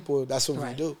empowering our people. That's what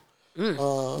we do. You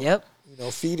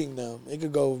know, feeding them. It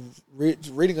could go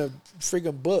reading a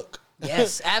freaking book.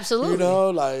 Yes, absolutely. You know,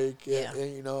 like,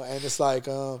 and, you know, and it's like,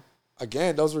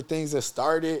 again, those were things that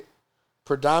started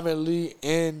predominantly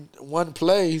in one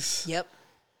place. Yep.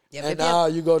 And now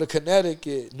you go to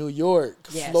Connecticut, New York,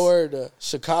 Florida,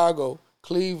 Chicago,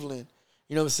 Cleveland.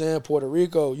 You know what I'm saying? Puerto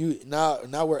Rico.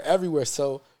 Now we're everywhere.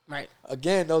 So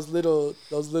again, those little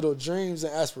dreams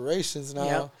and aspirations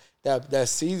now that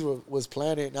seed was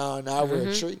planted. Now we're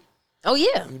a tree. Oh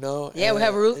yeah. You know. Yeah, we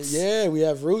have roots. Yeah, we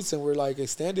have roots, and we're like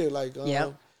extended. Like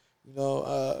you know,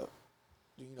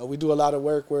 we do a lot of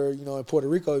work where, you know, in Puerto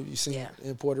Rico, you see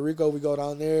in Puerto Rico, we go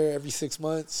down there every 6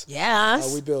 months.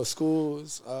 Yes. We build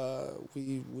schools.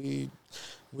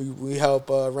 We help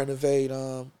renovate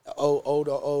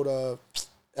old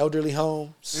elderly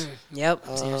homes. Yep.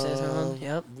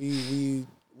 Yep.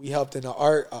 We helped in an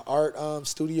art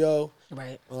studio.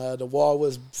 Right. The wall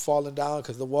was falling down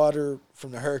because the water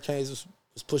from the hurricanes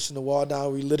was pushing the wall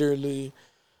down. We literally,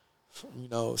 you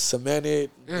know, cemented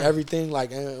everything.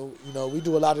 Like, and, you know, we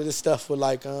do a lot of this stuff with,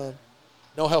 like,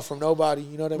 no help from nobody.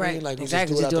 You know what I mean? Like, we just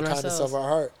do it out the kindness of our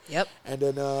heart. Yep. And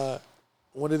then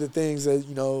one of the things that,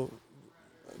 you know,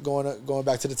 going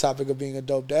back to the topic of being a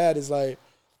dope dad is like,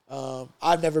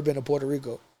 I've never been to Puerto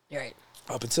Rico. Right.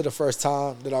 Up until the first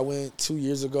time that I went 2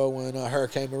 years ago when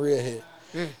Hurricane Maria hit.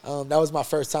 That was my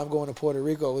first time going to Puerto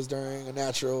Rico. It was during a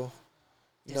natural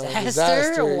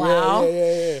disaster. Wow.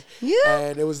 Yeah.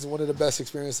 And it was one of the best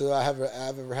experiences I've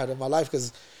ever had in my life,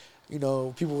 because, you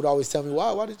know, people would always tell me,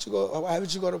 why didn't you go? Why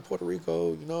haven't you go to Puerto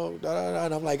Rico? You know,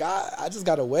 and I'm like, I just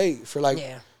gotta wait for like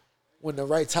when the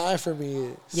right time for me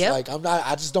is. Yep. Like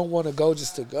I just don't want to go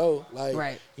just to go.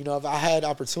 Like, you know, if I had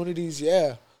opportunities,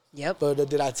 yeah. Yep. But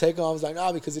did I take them? I was like,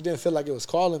 nah, because it didn't feel like it was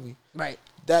calling me. Right.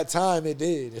 That time it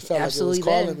did. It felt Absolutely like it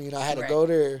was calling me, and I had to go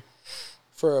there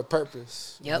for a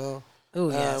purpose. Yep. You know?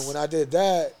 Ooh, yes. When I did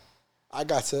that,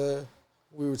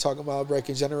 we were talking about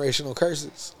breaking generational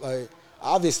curses. Like,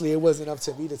 obviously, it wasn't up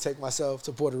to me to take myself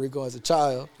to Puerto Rico as a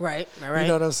child. Right. You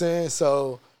know what I'm saying?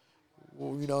 So,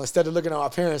 you know, instead of looking at my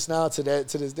parents now to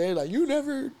this day, like, you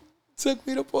never took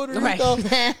me to Puerto Rico.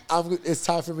 It's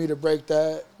time for me to break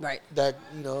that. Right. That,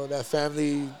 you know, that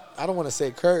family. I don't want to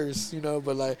say curse, you know,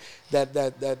 but like that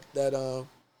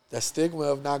stigma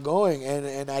of not going,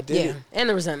 and I did it. And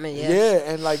the resentment,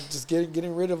 and like just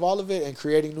getting rid of all of it and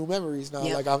creating new memories now.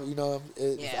 Like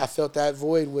I felt that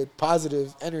void with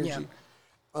positive energy.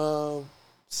 So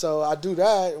I do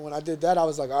that, and when I did that, I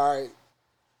was like, all right,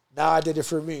 now I did it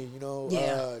for me. You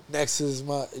know, next is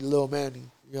my little Manny.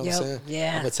 You know what I'm saying?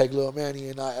 Yeah. I'm gonna take little Manny,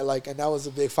 and and that was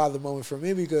a big father moment for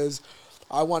me because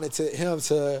I wanted him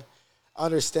to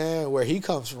understand where he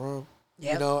comes from.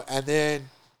 You know, and then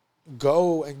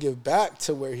go and give back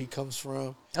to where he comes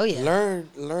from. Oh yeah.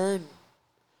 Learn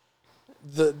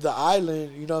the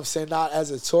island, you know what I'm saying, not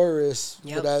as a tourist,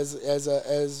 but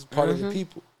as part of the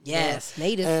people. Yes, you know?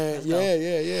 native. And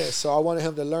yeah. So I wanted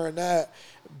him to learn that,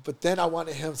 but then I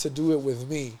wanted him to do it with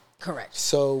me. Correct.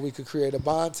 So we could create a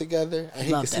bond together, and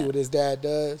he could see what his dad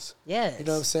does. Yes. You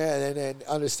know what I'm saying? And then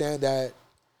understand that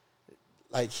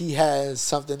like he has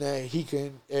something that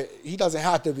he doesn't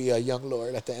have to be a young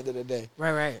lord at the end of the day.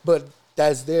 Right. But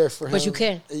that's there for him. But you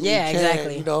can.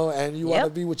 Exactly. You know, and you want to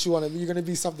be what you want to be. You're going to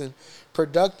be something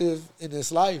productive in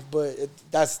this life, but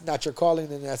that's not your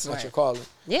calling, and that's not your calling.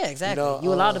 Yeah, exactly. You know,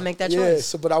 you allowed to make that choice. Yeah,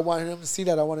 so, but I wanted him to see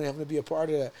that. I wanted him to be a part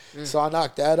of that. So I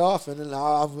knocked that off, and then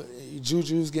now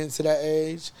Juju's getting to that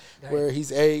age where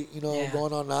he's 8, you know,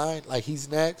 going on 9. Like, he's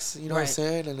next, you know what I'm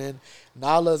saying? And then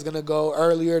Nala's going to go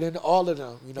earlier than all of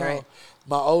them, you know.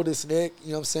 My oldest, Nick, you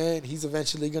know what I'm saying? He's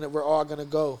eventually we're all going to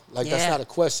go. Like, that's not a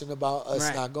question about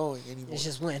us not going anymore. It's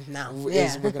just when now.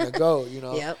 We're going to go, you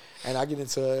know. And I get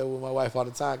into it with my wife all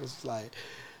the time because she's like,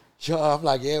 yo, I'm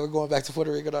like, we're going back to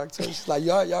Puerto Rico in October. She's like,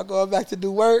 y'all going back to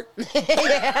do work?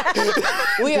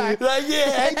 We are. Like,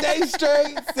 8 days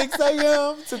straight, 6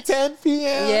 a.m. to 10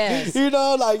 p.m. Yes. You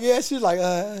know, like, she's like,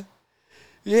 I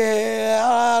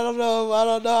don't know.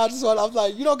 I'm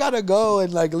like, you don't gotta go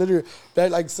and like literally that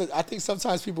like. So I think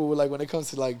sometimes people would like when it comes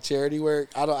to like charity work.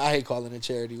 I hate calling it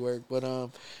charity work, but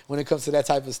when it comes to that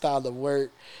type of style of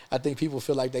work, I think people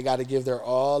feel like they got to give their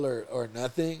all or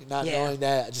nothing, not knowing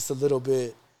that just a little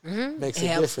bit makes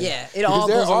it different. Yeah, it all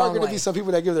goes a long way. Because there are going to be some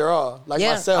people that give their all, like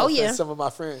myself and some of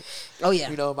my friends. Oh yeah,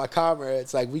 you know, my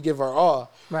comrades, like we give our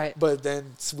all, right? But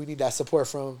then we need that support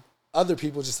from other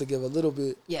people just to give a little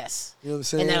bit. Yes. You know what I'm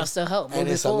saying? And that'll still help. And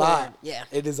it's forward. A lot. Yeah.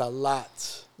 It is a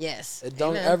lot. Yes. And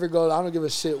don't ever go, I don't give a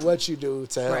shit what you do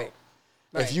to help. Right.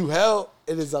 If you help,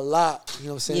 it is a lot. You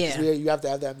know what I'm saying? Because you have to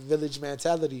have that village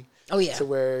mentality. Oh, yeah. To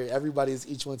where everybody's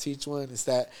each one teach one. It's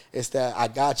that I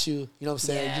got you. You know what I'm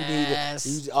saying?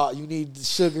 Yes. You need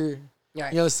sugar.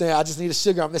 Right. You know what I'm saying? I just need a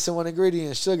sugar. I'm missing one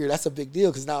ingredient, sugar. That's a big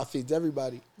deal because now it feeds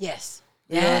everybody. Yes.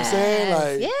 You know what I'm saying?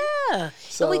 Like, yeah.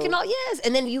 So we can all,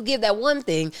 and then you give that one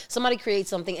thing, somebody creates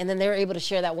something, and then they're able to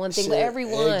share that one thing with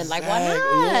everyone. Exactly. Like, why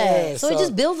not? Yeah. So it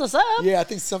just builds us up. Yeah, I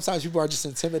think sometimes people are just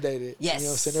intimidated. Yes. You know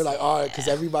what I'm saying? They're like, all right, because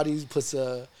everybody puts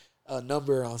a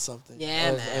number on something.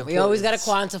 Yeah, man. We always got to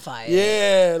quantify it.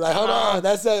 Yeah, like, hold on.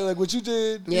 That's like what you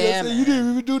did. You you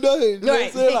didn't even do nothing. You know what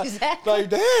I'm saying? Exactly. Like,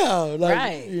 damn.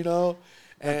 Like, you know.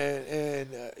 And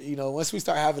you know, once we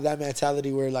start having that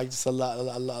mentality where like just a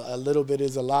little bit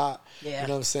is a lot, you know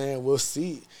what I'm saying? We'll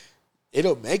see.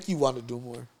 It'll make you want to do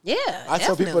more. Yeah, I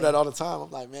tell people that all the time. I'm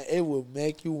like, man, it will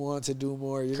make you want to do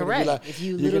more. You're gonna be like, if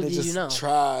you're gonna just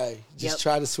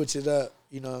try to switch it up.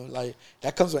 You know, like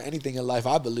that comes with anything in life.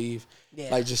 I believe.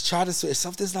 Yeah. Like just try to if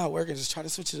something's not working, just try to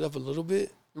switch it up a little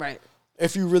bit. Right.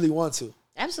 If you really want to.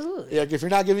 Absolutely. Yeah, if you're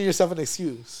not giving yourself an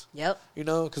excuse. Yep. You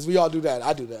know, because we all do that.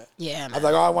 I do that. Yeah, man. I'm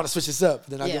like, I want to switch this up.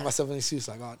 Then I give myself an excuse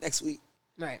like, next week.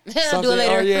 Right. I'll do it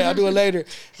later. I'll do it later.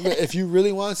 But if you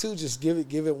really want to, just give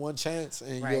it one chance,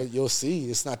 and you'll see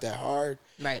it's not that hard.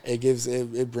 Right.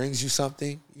 It brings you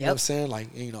something. You know what I'm saying? Like,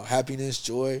 you know, happiness,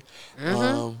 joy.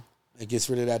 Mm-hmm. It gets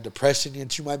rid of that depression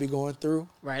that you might be going through.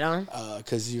 Right on.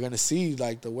 Because you're gonna see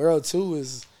like the world too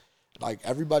is like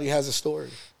everybody has a story.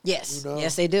 Yes. You know?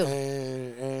 Yes, they do.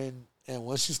 And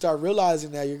once you start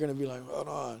realizing that, you're gonna be like, hold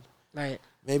on. Right.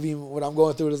 Maybe what I'm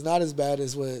going through is not as bad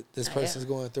as what this person's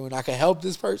going through, and I can help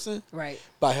this person. Right.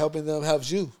 By helping them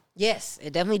helps you. Yes,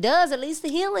 it definitely does. At least the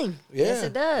healing. Yeah, yes,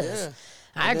 it does. Yeah.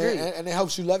 I agree. And it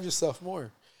helps you love yourself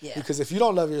more. Yeah. Because if you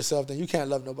don't love yourself, then you can't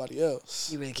love nobody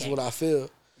else. You really can't. That's what I feel.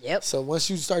 Yep. So once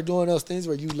you start doing those things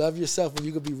where you love yourself, when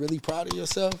you could be really proud of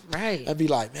yourself, right, and be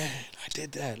like, man, I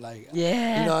did that, like,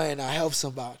 yeah, you know, and I helped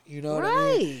somebody, you know what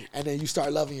I mean? And then you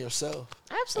start loving yourself.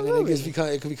 Absolutely. And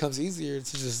then it becomes easier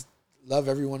to just love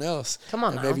everyone else. Come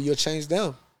on, and now. maybe you'll change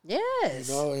them. Yes.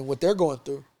 You know, and what they're going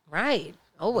through. Right.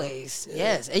 Always. Yeah.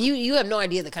 Yes. And you have no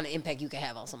idea the kind of impact you can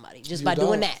have on somebody just by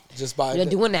doing that. Just by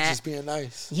doing that. Just being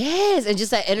nice. Yes. And just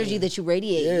that energy that you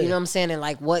radiate. You know what I'm saying? And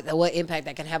like what impact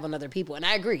that can have on other people. And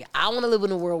I agree. I want to live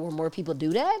in a world where more people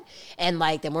do that and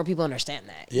like that more people understand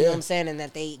that. You know what I'm saying? And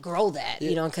that they grow that,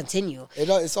 you know, and continue.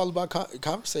 It's all about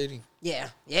conversating. Yeah.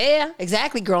 Yeah.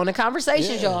 Exactly. Growing the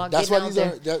conversations, y'all. That's why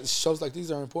shows like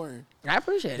these are important. I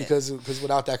appreciate it. Because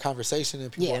without that conversation,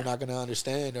 then people are not going to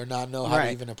understand or not know how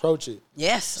to even approach it.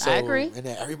 Yes, I agree. And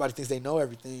then everybody thinks they know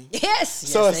everything. Yes.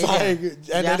 So it's like,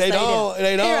 and then they don't.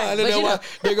 And then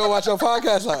they go watch your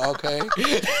podcast like, okay.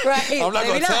 Right. I'm not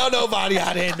going to tell nobody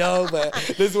I didn't know, but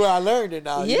this is where I learned it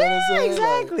now. Yeah, you know what I'm saying?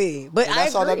 exactly. Like, but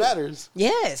that's all that matters.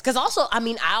 Yes. Because also, I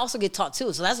mean, I also get taught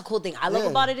too. So that's a cool thing I love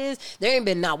about it is there ain't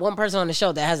been not one person on the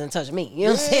show that hasn't touched me. You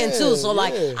know what I'm saying too? So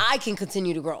like, I can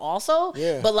continue to grow also.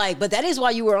 Yeah. But that is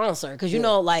why you were on, sir. Because you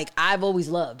know, like I've always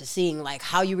loved seeing like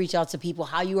how you reach out to people,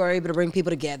 how you are able to bring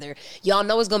people together. Y'all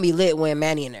know it's gonna be lit when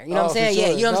Manny in there. You know what I'm saying? Sure.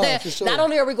 Yeah. You know what I'm saying? Sure. Not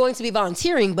only are we going to be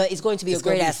volunteering, but it's going to be a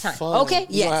great ass time. Fun. Okay.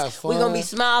 Yes. We're gonna be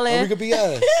smiling. And we could be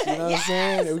us. You know what I'm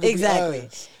saying? Exactly.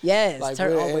 Yes. Like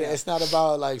it's not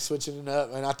about like switching it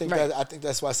up. And I think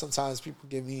that's why sometimes people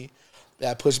give me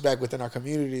that pushback within our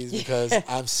communities because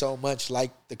I'm so much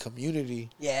like the community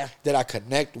that I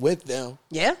connect with them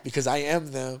because I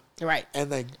am them. Right. And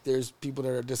like there's people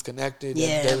that are disconnected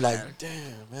and they're like,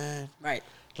 damn, man. Right.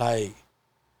 Like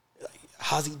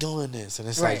how's he doing this? And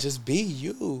it's like, just be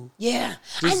you. Yeah.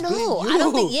 I know.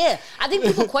 I think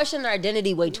people question their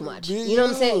identity way too much. You know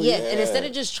what I'm saying? Yeah. And instead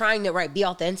of just trying to be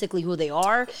authentically who they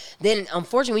are, then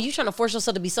unfortunately when you're trying to force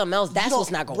yourself to be something else, that's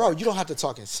what's not going to work. Bro, you don't have to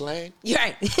talk in slang. You're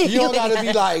right. You don't got to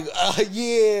be like,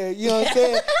 you know what I'm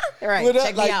saying? Right.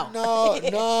 Check me out.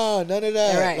 No, none of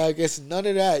that. Right. Like it's none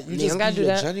of that. You just be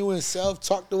your genuine self.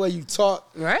 Talk the way you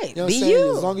talk. Right. You know what I'm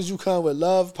saying? As long as you come with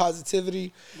love,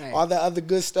 positivity, all that other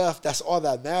good stuff, that's all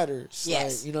that matters.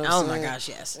 Yes. Like, you know what I'm saying? My gosh,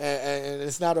 yes. And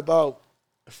it's not about,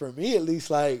 for me at least,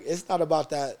 like it's not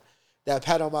about that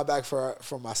pat on my back for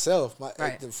myself.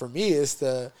 For me, it's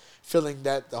the feeling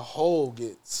that the whole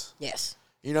gets. Yes.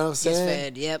 You know what I'm saying?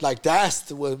 Fed, yep. Like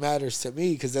that's what matters to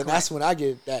me because then that's when I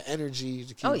get that energy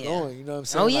to keep going. You know what I'm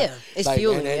saying? Oh yeah, it's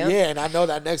fueling. And I know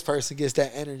that next person gets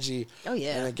that energy. Oh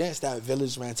yeah. And against that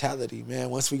village mentality,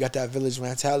 man. Once we got that village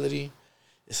mentality,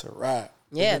 it's a wrap.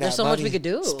 Yeah, there's so much we could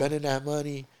do. Spending that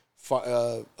money.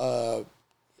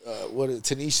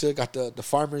 Tanisha got the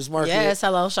farmers market. Yes,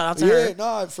 hello, shout out to her. Yeah,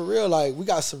 no, for real. Like we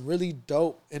got some really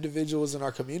dope individuals in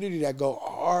our community that go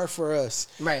hard for us,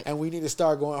 right? And we need to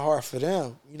start going hard for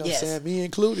them. You know what I'm saying? Me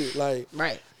included. Like,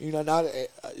 right? You know, now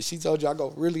she told you I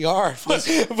go really hard, but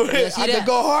I could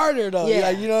go harder though. Yeah,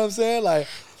 you know what I'm saying? Like.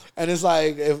 And it's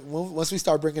like once we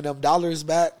start bringing them dollars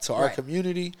back to our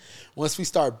community, once we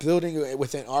start building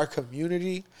within our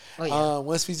community,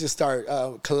 once we just start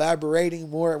collaborating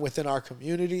more within our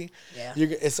community,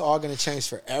 it's all going to change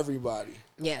for everybody.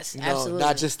 Yes, absolutely.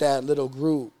 Not just that little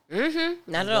group. Mm-hmm.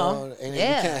 Not at all. And we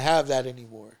can't have that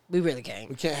anymore. We really can't.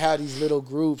 We can't have these little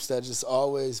groups that just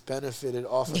always benefited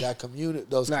off of that community,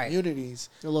 those communities.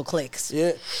 The little cliques.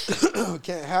 Yeah. We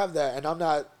can't have that. And I'm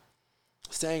not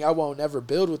saying I won't never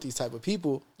build with these type of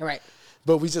people, right?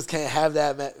 But we just can't have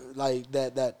that they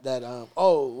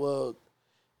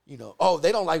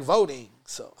don't like voting,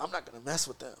 so I'm not gonna mess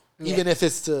with them, even if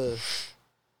it's to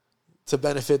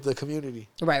benefit the community,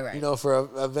 right? You know, for an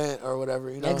event or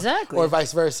whatever, you know, exactly, or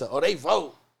vice versa. Oh, they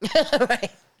vote, right?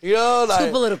 You know, like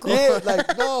too political. Yeah,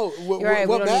 like no.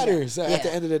 What matters at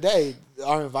the end of the day?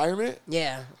 Our environment.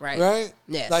 Yeah, right. Right.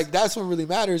 Yes. Like that's what really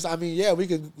matters. I mean,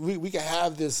 we could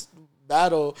have this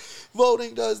battle.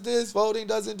 Voting does this. Voting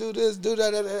doesn't do this. Do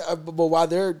that. But while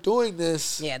they're doing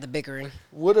this, the bickering.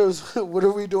 What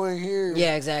are we doing here?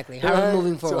 Yeah, exactly. How are we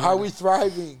moving forward? So how are we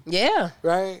thriving? Yeah.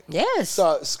 Right. Yes.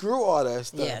 So screw all that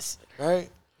stuff. Yes. Right.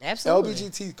 Absolutely.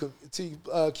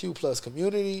 LGBTQ plus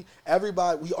community.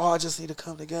 Everybody. We all just need to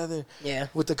come together. Yeah.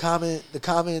 With the common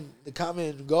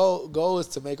goal is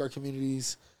to make our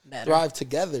communities better. Thrive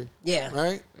together. Yeah.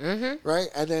 Right. Mm-hmm. Right.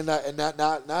 And then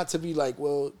not to be like,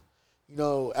 well, you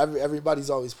know, everybody's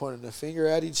always pointing the finger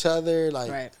at each other. Like,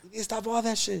 you need to stop all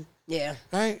that shit. Yeah.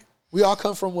 Right? We all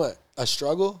come from what? A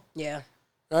struggle? Yeah.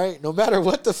 Right? No matter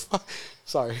what the fuck.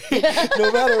 Sorry.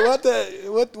 No matter what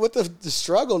the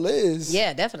struggle is.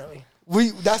 Yeah, definitely.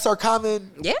 That's our common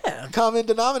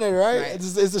denominator, right?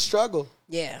 It's a struggle.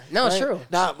 Yeah. No, it's true.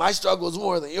 Now, my struggle is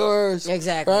more than yours.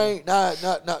 Exactly. Right?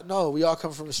 No. We all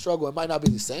come from a struggle. It might not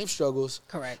be the same struggles.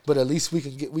 Correct. But at least we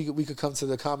could come to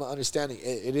the common understanding.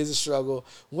 It is a struggle.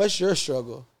 What's your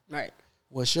struggle? Right.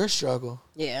 What's your struggle?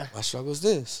 Yeah. My struggle is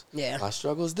this. Yeah. My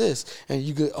struggle is this. And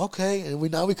you go, okay, and we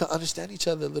can understand each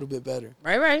other a little bit better.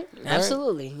 Right.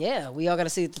 Absolutely. Yeah. We all got to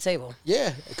sit at the table.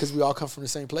 Yeah, because we all come from the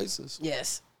same places.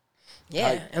 Yes.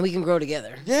 Yeah, and we can grow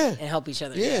together. Yeah. And help each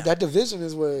other. Yeah, that division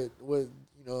is what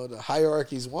you know, the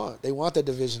hierarchies want. They want that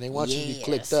division. They want you to be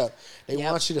clicked up. They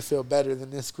want you to feel better than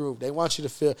this group. They want you to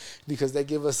feel, because they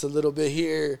give us a little bit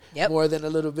here more than a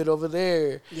little bit over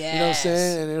there. Yes. You know what I'm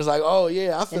saying? And it's like, oh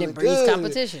yeah, I'm feeling good. And it breeds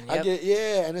competition. I get,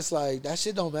 and it's like, that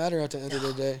shit don't matter at the end of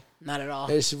the day. Not at all.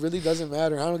 It really doesn't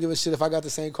matter. I don't give a shit if I got the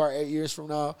same car 8 years from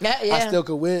now. Yeah. I still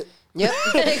could whip. Yep.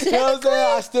 You know what I'm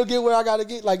saying? I still get where I gotta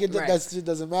get. Like that shit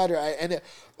doesn't matter. And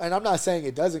I'm not saying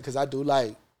it doesn't, because I do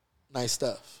like nice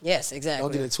stuff. Yes, exactly.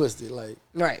 Don't get it twisted. Like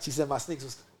she said, my sneakers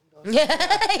was.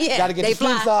 Yeah, gotta get they the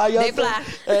fly. On, they fly.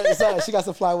 So she got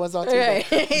some fly ones on too. Right.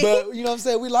 But you know what I'm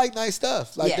saying? We like nice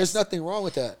stuff. Like there's nothing wrong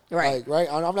with that. Right. Like,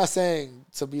 I'm not saying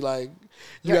to be like,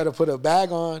 you got to put a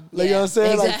bag on. Like, you know what I'm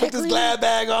saying? Exactly. Like, put this Glad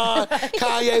bag on.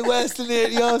 Kanye West in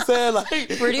it. You know what I'm saying?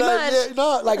 Like, pretty much. Yeah,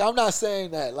 no, like, I'm not saying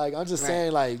that. Like, I'm just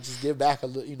saying, like, just give back a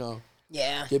little, you know.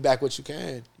 Yeah. Give back what you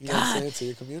can. You know what I'm saying? To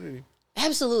your community.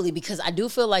 Absolutely, because I do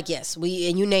feel like, yes, and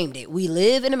you named it, we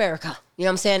live in America. You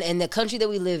know what I'm saying? And the country that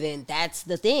we live in, that's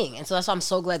the thing. And so that's why I'm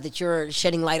so glad that you're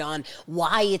shedding light on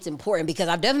why it's important, because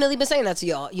I've definitely been saying that to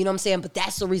y'all. You know what I'm saying? But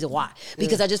that's the reason why.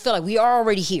 Because I just feel like we are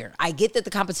already here. I get that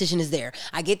the competition is there.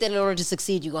 I get that in order to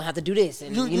succeed, you're going to have to do this.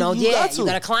 And, you got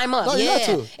to climb up. No, you got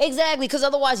to. Exactly. Because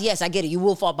otherwise, yes, I get it. You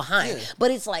will fall behind. Yeah.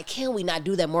 But it's like, can we not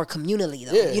do that more communally,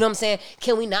 though? Yeah. You know what I'm saying?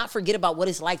 Can we not forget about what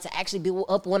it's like to actually build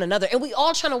up one another? And we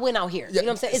all trying to win out here. You know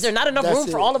what I'm saying? Is there not enough room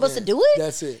for all of us to do it?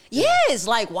 That's it. Yes.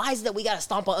 Like, why is it that we got to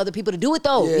stomp on other people to do it,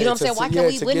 though? You know what I'm saying? Why can't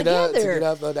we win together? To get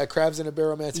up that crabs in a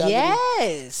barrel mentality.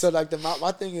 Yes. So, like,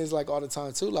 my thing is, like, all the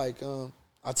time, too, like,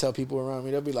 I tell people around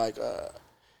me, they'll be like,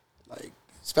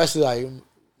 especially, like,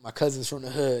 my cousins from the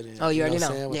hood. And, you already know.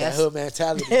 Saying, with that hood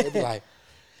mentality, they be like,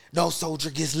 no soldier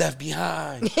gets left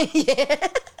behind. Yeah.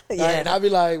 And I'd be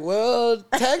like, well,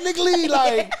 technically,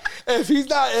 like, if he's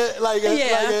not,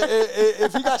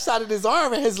 if he got shot in his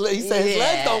arm and he said his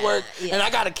legs don't work, and I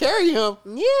got to carry him,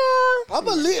 I'm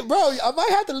going to leave, bro. I might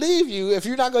have to leave you if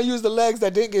you're not going to use the legs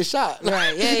that didn't get shot.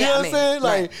 Right, you know what I'm saying?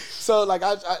 Like, so, like,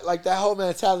 I like that whole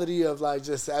mentality of, like,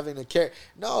 just having to carry.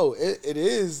 No, it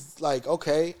is, like,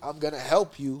 okay, I'm going to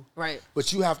help you. Right.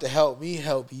 But you have to help me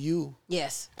help you.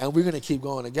 Yes. And we're going to keep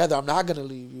going together. I'm not going to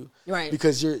leave you. Right.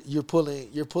 Because you're pulling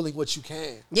what you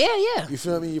can. Yeah. You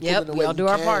feel me? You're pulling the way we all do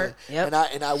our part. Yep.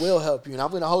 And I will help you. And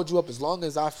I'm going to hold you up as long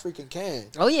as I freaking can.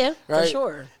 Oh, yeah. Right? For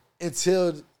sure.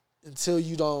 Until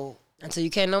you don't. Until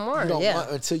you can't no more.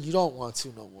 Until you don't want to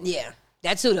no more. Yeah.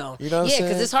 That too, though. You know what I'm saying?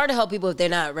 Because it's hard to help people if they're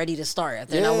not ready to start, if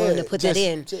they're not willing to put that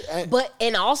in.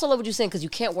 And I also love what you're saying, because you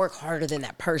can't work harder than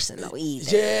that person, though,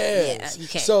 either. Yes. Yeah, you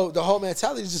can't. So the whole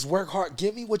mentality is just work hard.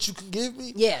 Give me what you can give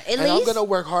me. Yeah, at least. I'm going to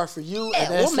work hard for you. Yeah,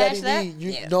 and that's we'll match letting me,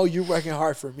 you know you're working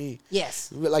hard for me.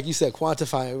 Yes. Like you said,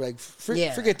 quantifying. Like,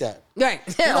 forget that. Right.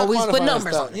 Always put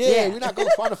numbers on it. Yeah, we're not going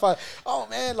to quantify. Oh,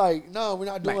 man, like, no, we're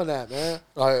not doing that, man.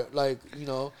 Like, you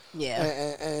know.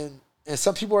 Yeah. And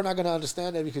some people are not going to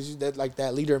understand that, because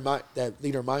that leader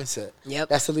mindset. Yep.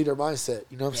 That's the leader mindset.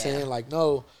 You know what I'm saying? Like,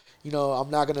 no, you know, I'm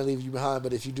not going to leave you behind,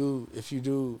 but if you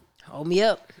do, hold me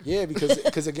up. Yeah,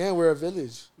 because again, we're a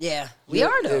village. Yeah, we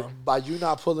are though. By you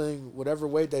not pulling whatever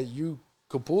weight that you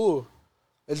could pull,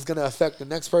 it's going to affect the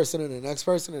next person and the next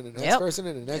person and the next person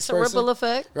and the next person. It's a ripple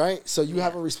effect. Right? So you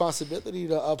have a responsibility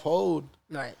to uphold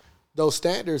those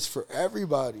standards for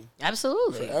everybody.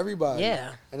 Absolutely. For everybody.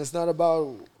 Yeah. And it's not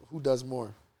about who does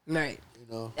more. Right.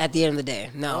 You know? At the end of the day.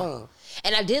 No.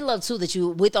 And I did love, too, that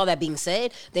you, with all that being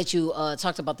said, that you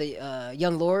talked about the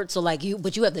Young Lord. So, like,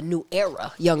 but you have the new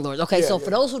era Young Lords. Okay, so for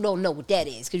those who don't know what that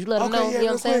is, could you let them know? You know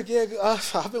what I'm saying? Yeah,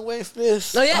 I've been waiting for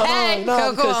this. Oh, yeah? You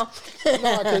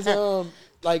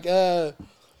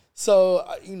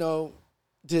know,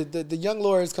 the Young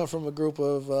Lords come from a group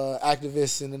of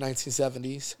activists in the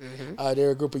 1970s. Mm-hmm.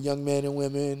 They're a group of young men and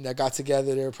women that got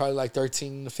together. They were probably like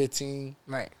 13 to 15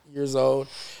 years old.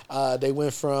 They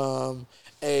went from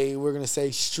we're going to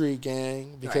say street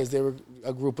gang, because they were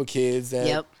a group of kids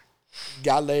that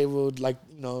got labeled, like,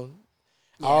 you know,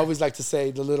 I always like to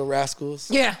say the Little Rascals.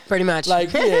 Yeah, pretty much.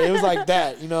 Like, yeah, it was like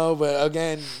that, you know. But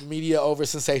again, media over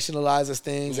sensationalizes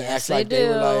things and acts like they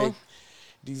were like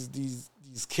these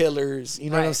killers. You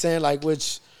know what I'm saying? Like,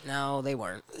 which no, they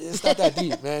weren't. It's not that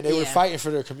deep, man. They were fighting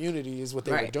for their community, is what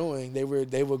they were doing. They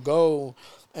would go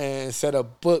and set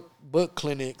up book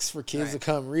clinics for kids to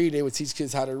come read. They would teach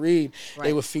kids how to read.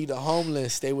 They would feed the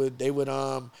homeless. They would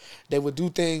do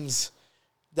things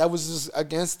that was just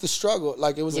against the struggle.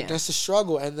 Like, it was against the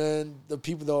struggle. And then the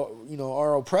people that, you know,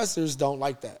 our oppressors don't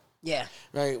like that. Yeah.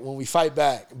 Right? When we fight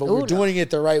back. But we're doing it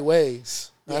the right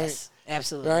ways. Right? Yes,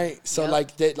 absolutely. Right? So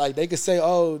like they could say,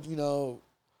 oh, you know,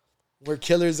 we're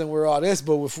killers and we're all this,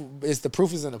 but it's the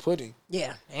proof is in the pudding.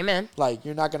 Yeah. Amen. Like,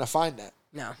 you're not going to find that.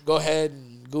 No. Go ahead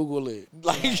and Google it.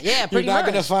 Like, pretty you're not much.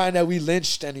 going to find that we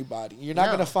lynched anybody. You're not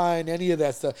going to find any of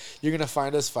that stuff. You're going to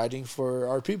find us fighting for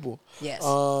our people. Yes.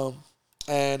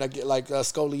 And I get like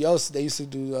scoliosis. They used to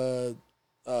do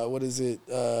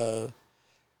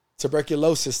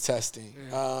tuberculosis testing.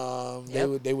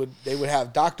 They would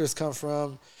have doctors come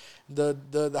from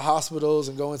the hospitals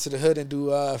and go into the hood and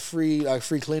do free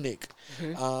clinic.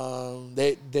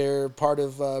 They're part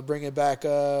of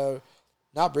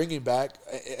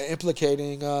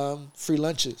implicating free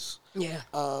lunches. Yeah.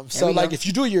 So like, if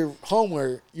you do your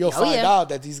homework, you'll find out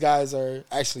that these guys are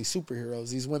actually superheroes.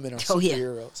 These women are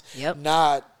superheroes. Yep.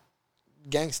 Not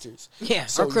gangsters. Yeah.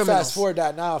 So you fast forward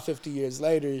that now, 50 years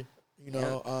later, you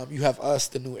know, you have us,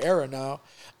 the new era now.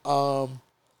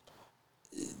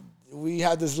 We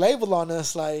had this label on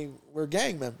us like we're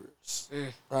gang members,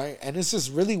 right? And it's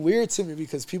just really weird to me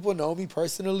because people know me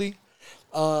personally,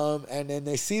 and then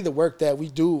they see the work that we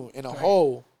do in a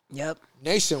whole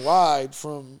nationwide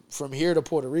from here to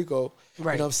Puerto Rico.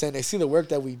 Right. You know what I'm saying? They see the work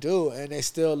that we do, and they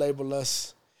still label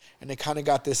us, and they kind of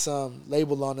got this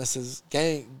label on us as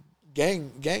gang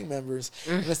members,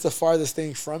 and it's the farthest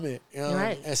thing from it. You know?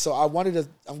 Right. And so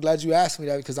I'm glad you asked me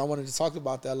that because I wanted to talk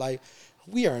about that. Like,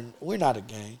 we're not a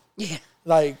gang. Yeah.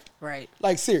 Like,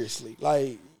 like, seriously.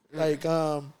 Like,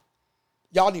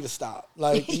 y'all need to stop.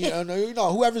 Like, you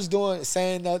know, whoever's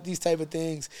saying these type of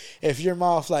things, if your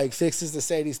mouth like fixes to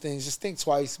say these things, just think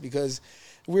twice because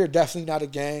we're definitely not a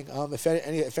gang.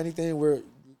 If anything, we're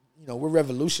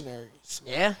revolutionaries.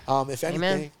 Yeah. If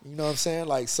anything, you know what I'm saying?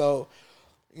 Like, so,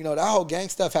 you know, that whole gang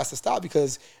stuff has to stop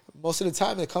because most of the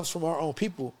time it comes from our own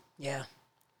people. Yeah.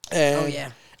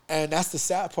 And, and that's the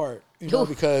sad part, you know,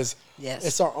 because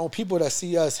it's our own people that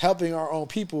see us helping our own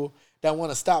people that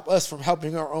want to stop us from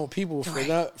helping our own people for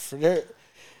their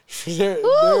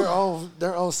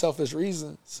own selfish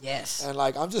reasons. Yes. And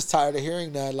like, I'm just tired of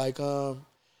hearing that. Like, you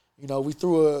know,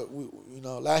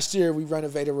 last year we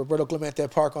renovated Roberto Clemente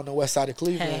Park on the west side of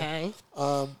Cleveland.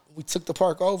 We took the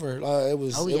park over. It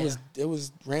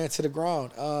was ran to the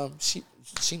ground.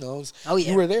 She knows. Oh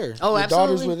yeah, you were there. Oh, your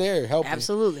daughters were there helping.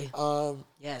 Absolutely.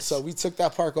 Yes. So we took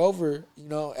that park over, you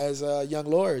know, as young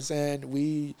lords, and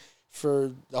we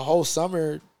for the whole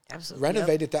summer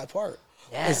renovated that park.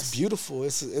 Yes. It's beautiful.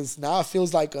 It's now it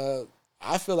feels like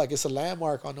I feel like it's a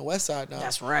landmark on the west side now.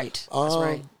 That's right. That's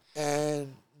right.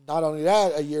 And not only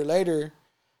that, a year later,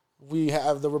 we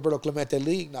have the Roberto Clemente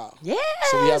League now. Yes.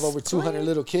 So we have over 200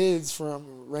 little kids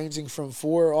ranging from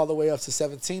 4 all the way up to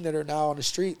 17 that are now on the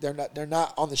street. They're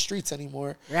not on the streets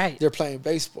anymore. Right. They're playing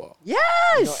baseball. Yes.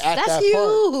 You know, that's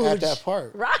huge. At that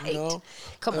park. Right. You know?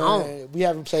 Come on. We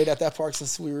haven't played at that park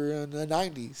since we were in the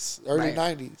 90s, early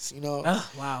 90s, you know.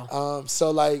 Oh, wow. So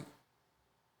like,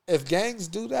 if gangs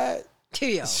do that,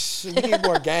 we need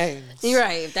more gangs. You're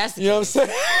right. If that's the case. You know what I'm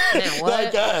saying? Man, what?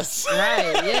 Like us.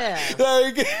 Right, yeah.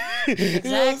 Like, exactly. You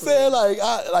know what I'm saying?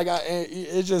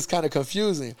 It's just kind of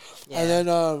confusing. Yeah. And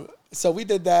then, so we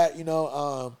did that, you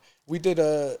know, we did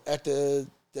at the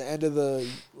end of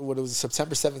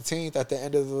September 17th, at the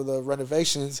end of the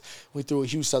renovations, we threw a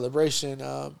huge celebration,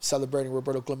 celebrating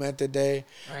Roberto Clemente Day.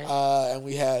 Right. And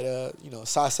we had, you know,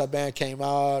 Salsa Band came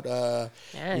out.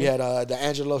 We had the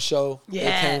Angelo Show.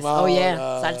 Yes. Came out. Oh, yeah.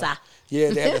 Salsa.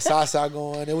 Yeah, they had the salsa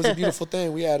going. It was a beautiful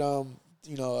thing. We had,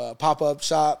 you know, pop-up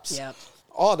shops. Yep.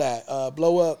 All that.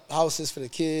 Blow-up houses for the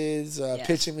kids,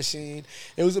 pitching machine.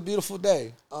 It was a beautiful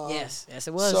day. Yes,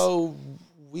 it was. So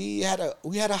we had to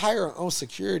hire our own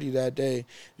security that day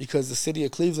because the city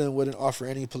of Cleveland wouldn't offer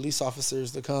any police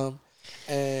officers to come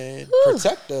and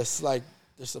protect us like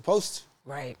they're supposed to.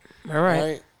 Right. All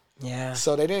right. Yeah.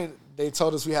 So they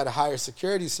told us we had to hire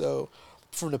security. So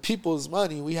from the people's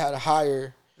money, we had to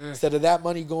hire, instead of that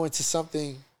money going to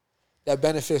something that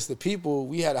benefits the people,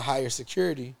 we had to hire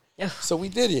security. So we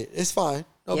did it. It's fine.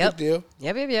 No big deal.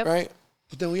 Yep. Right?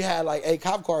 But then we had like 8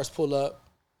 cop cars pull up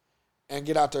and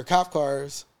get out their cop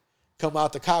cars come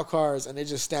out the cop cars and they're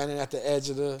just standing at the edge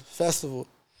of the festival.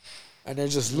 And they're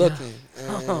just looking.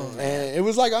 And it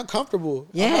was like uncomfortable.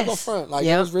 Yes. I'm not gonna front. Like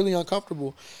it was really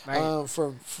uncomfortable. Right.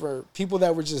 For people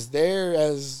that were just there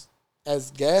as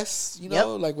guests, you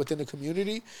know, like within the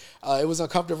community. It was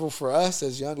uncomfortable for us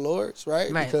as young lords,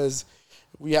 right? Because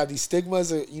we have these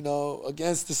stigmas, you know,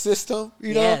 against the system,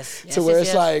 you know, to where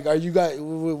it's like, are you guys,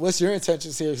 what's your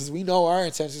intentions here? Because we know our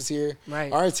intentions here.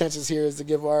 Right. Our intentions here is to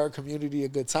give our community a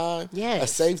good time, a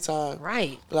safe time.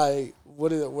 Right. Like,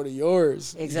 what are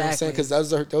yours? Exactly. You know what I'm saying? Because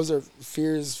those are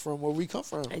fears from where we come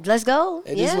from. Let's go.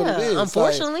 It is what it is.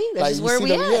 Unfortunately, like, that's just where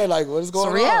we at. Yeah, like what is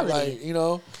going on? Like, you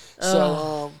know.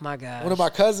 So my God. One of my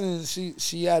cousins,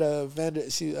 she had a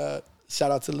vendor. She shout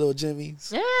out to Little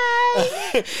Jimmy's.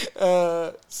 Yay.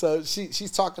 So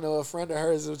she's talking to a friend of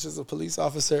hers, which is a police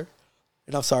officer.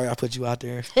 And I'm sorry I put you out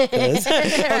there.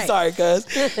 I'm sorry, cuz.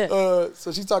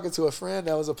 So she's talking to a friend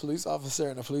that was a police officer,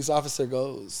 and the police officer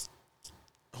goes,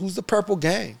 "Who's the purple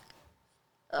gang?"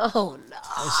 Oh, no.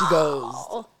 And she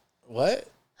goes, "What?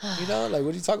 You know, like,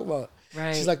 what are you talking about?"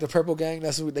 Right. She's like, "The purple gang,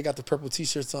 that's who they got the purple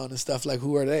T-shirts on and stuff. Like,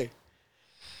 who are they?"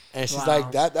 And she's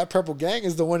like, that purple gang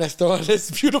is the one that's throwing this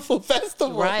beautiful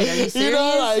festival. Right. Are you serious? You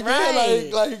know, like, right.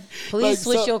 Yeah, like please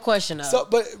switch your question up. So,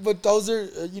 but those are,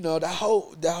 you know, that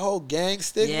whole gang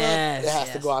stigma, it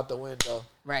has to go out the window.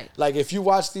 Right. Like, if you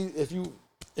watch if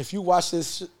you watch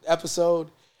this episode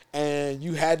and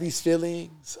you had these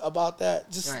feelings about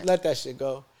that, just let that shit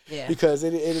go. Yeah. Because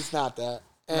it is not that.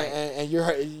 And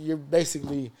you're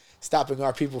basically stopping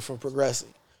our people from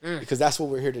progressing. Because that's what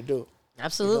we're here to do.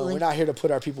 Absolutely. You know, we're not here to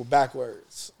put our people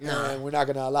backwards. No. And we're not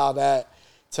going to allow that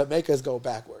to make us go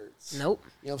backwards. Nope.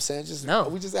 You know what I'm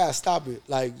saying? We just got to stop it.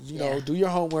 Like, you know, do your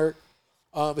homework,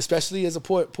 especially as a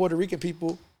Puerto Rican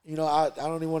people. You know, I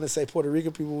don't even want to say Puerto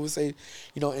Rican people. We say,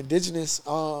 you know, indigenous.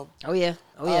 We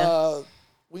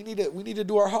need to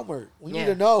do our homework. We need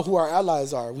to know who our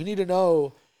allies are. We need to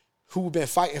know who've been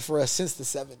fighting for us since the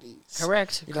 70s.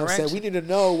 Correct. You know what I'm saying? We need to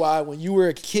know why when you were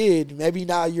a kid, maybe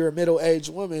now you're a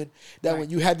middle-aged woman, that when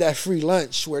you had that free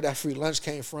lunch, where that free lunch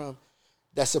came from,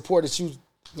 that supported you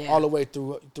all the way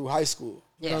through high school.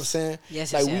 You know what I'm saying?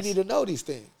 Yes, like, we need to know these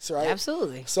things, right?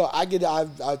 Absolutely. So I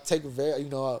take very, you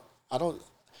know,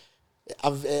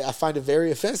 I find it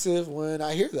very offensive when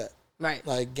I hear that. Right.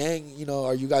 Like, gang, you know,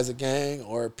 are you guys a gang?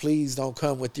 Or please don't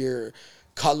come with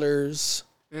colors.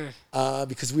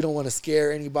 Because we don't want to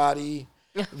scare anybody.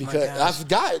 Because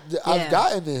I've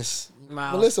gotten this,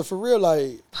 Melissa, for real.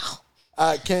 Like,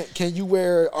 can you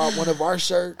wear one of our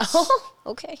shirts? Oh,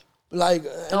 okay. Like,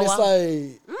 and it's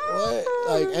like, what?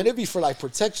 Like, and it'd be for like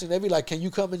protection. They'd be like, can you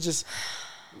come and just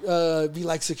be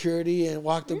like security and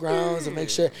walk the grounds and make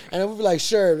sure? And we'd be like,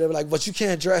 sure. They'd be like, but you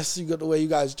can't dress the way you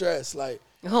guys dress. Like,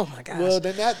 oh my gosh. Well,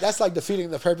 then that's like defeating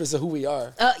the purpose of who we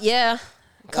are. Yeah.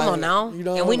 Come on now. You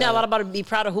know, and we're not about to be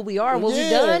proud of who we are, what we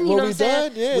done. You know what I'm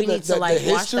saying? Yeah, we need to like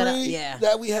wash that out. Yeah.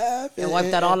 That we have. And wipe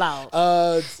that all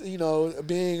out. You know,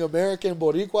 being American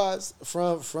Boricuas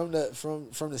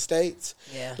from the States.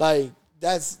 Yeah. Like,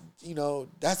 that's, you know,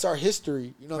 that's our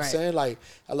history. You know what I'm saying? Like,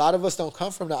 a lot of us don't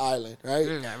come from the island, right?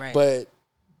 Right. But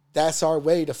that's our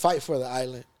way to fight for the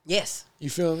island. Yes. You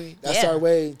feel me? That's our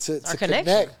way to connect.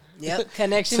 Yep.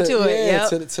 Connection to it. Yeah.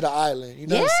 To the island. You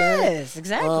know what I'm saying? Yes,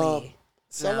 exactly.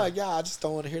 So I'm like, I just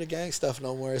don't want to hear the gang stuff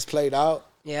no more. It's played out.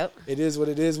 Yep. It is what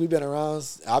it is. We've been around.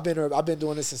 I've been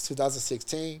doing this since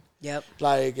 2016. Yep.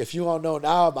 Like, if you don't know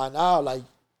now, by now, like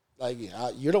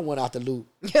you're the one out the loop.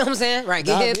 You know what I'm saying? Right.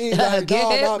 Not me. Like,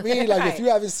 not me. Like, right. if you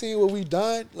haven't seen what we've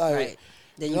done, like,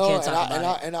 then you can't talk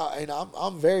about it. And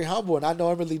I'm very humble, and I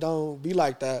normally don't be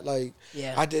like that. Like,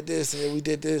 yeah. I did this, and we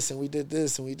did this, and we did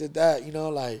this, and we did that. You know,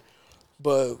 like,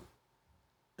 but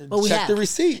check the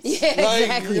receipts. Yeah, like,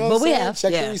 exactly. You know but we have.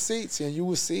 Check the receipts, and you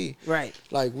will see. Right.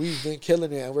 Like, we've been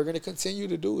killing it, and we're going to continue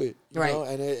to do it. You know?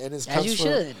 And it comes you from,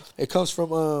 should. It comes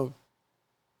from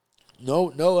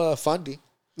no funding.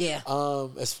 Yeah.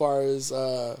 As far as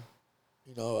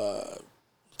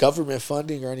government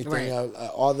funding or anything,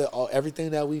 everything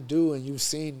that we do, and you've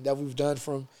seen that we've done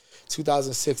from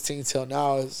 2016 till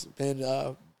now has been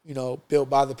built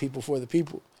by the people for the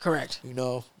people. Correct. You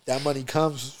know, that money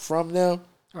comes from them.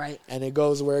 Right. And it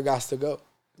goes where it got to go.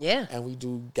 Yeah. And we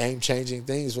do game-changing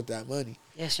things with that money.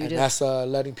 Yes, you do. And that's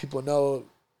letting people know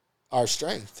our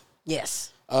strength.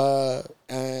 Yes. And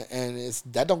it's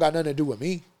that don't got nothing to do with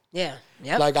me. Yeah.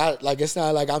 Yep. Like it's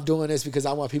not like I'm doing this because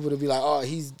I want people to be like, oh,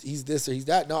 he's this or he's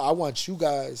that. No, I want you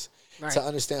guys to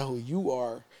understand who you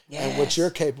are and what you're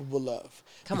capable of.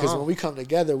 Because when we come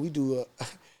together, we do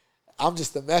I'm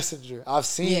just a messenger. I've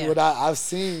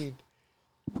seen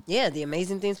Yeah, the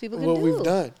amazing things people can what do. we've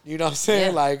done. You know what I'm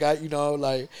saying? Yeah. Like,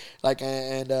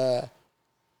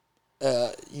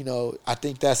 I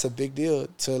think that's a big deal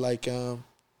to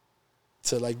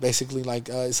basically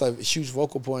it's a huge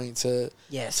vocal point to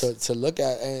look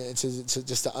at and to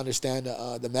just to understand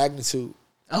the magnitude.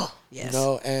 Oh, yes. You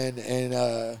know, and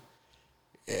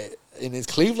it's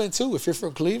Cleveland too. If you're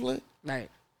from Cleveland, right,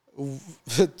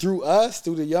 through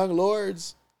the young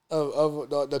lords of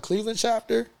the Cleveland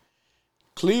chapter,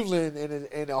 Cleveland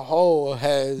in a whole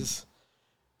has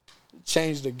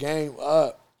changed the game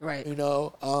up. Right. You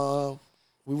know,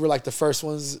 we were like the first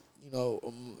ones.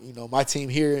 My team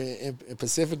here in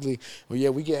Pacifically,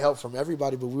 we get help from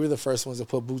everybody, but we were the first ones to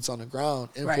put boots on the ground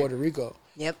in Puerto Rico.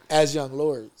 Yep. As young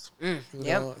lords. You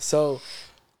know? So,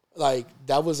 like,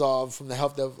 that was all from the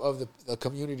help of the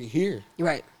community here.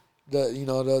 Right.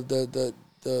 The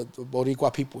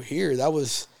Boricua people here. That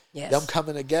was them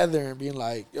coming together and being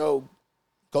like, yo,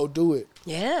 go do it.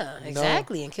 Yeah,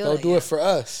 exactly. And go do it for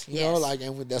us. You know, Yes.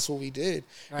 and that's what we did.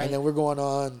 Right. And then we're going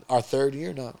on our third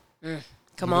year now.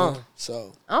 Come on.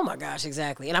 So. Oh my gosh,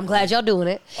 exactly. And I'm glad y'all doing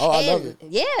it. Oh, I love it.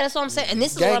 Yeah, that's what I'm saying. And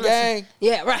this is gang, what I'm gang.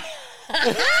 Yeah, right.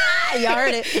 Y'all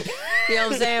heard it. You know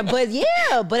what I'm saying?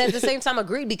 But at the same time,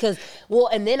 agreed because,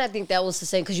 and then I think that was the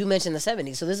same because you mentioned the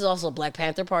 70s. So this is also a Black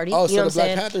Panther party. Oh, you know so the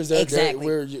Black Panthers,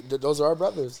 exactly. Those are our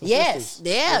brothers. Yes, sisters.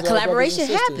 yeah, collaboration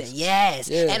happened. Yes,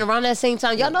 and around that same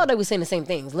time, y'all know they were saying the same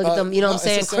things. Look at them, you know what I'm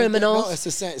saying? Criminals. No, it's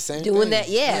the same doing thing. that.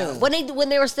 Yeah. When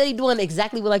they were steady doing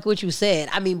exactly like what you said.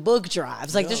 I mean, book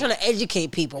drives. Like they're trying to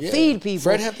educate people, feed people.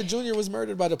 Fred Hampton Jr. was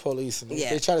murdered by the police, and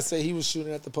they try to say he was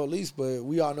shooting at the police, but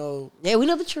we all know. Yeah, we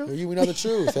know the truth. We know the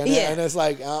truth, and, and it's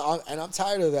like, I'm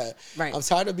tired of that. Right. I'm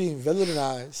tired of being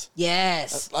villainized.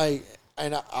 Yes.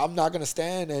 And I'm not gonna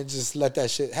stand and just let that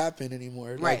shit happen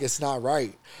anymore. Right. Like, it's not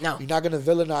right. No. You're not gonna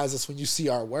villainize us when you see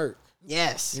our work.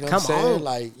 Yes. You know what I'm saying?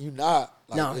 Like, you're not.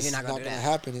 Like, No, it's you're not gonna do that.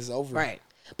 happen. It's over. Right.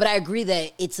 But I agree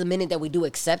that it's the minute that we do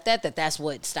accept that's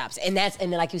what stops. And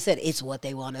like you said, it's what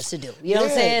they want us to do. You know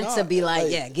what I'm saying? To be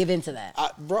like, give into that.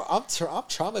 Bro, I'm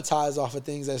traumatized off of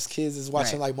things as kids is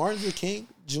watching like Martin Luther King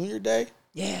Jr. Day.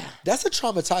 Yeah. That's a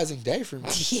traumatizing day for me.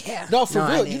 Yeah. No, for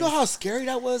real. You know how scary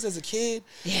that was as a kid?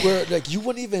 Yeah. Where like you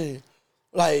wouldn't even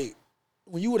like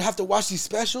when you would have to watch these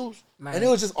specials and it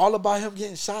was just all about him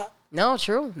getting shot. No,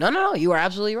 true. No. You are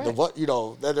absolutely right.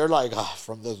 They're like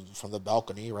from the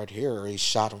balcony right here. He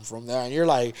shot him from there, and you're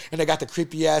like, and they got the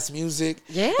creepy ass music.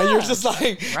 Yeah, and you're just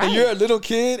like, and you're a little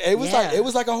kid. It was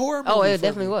like a horror movie. Oh, it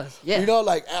definitely was. Yeah,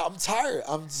 like I'm tired.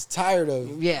 I'm just tired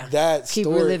of that. Keep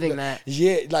story. reliving that.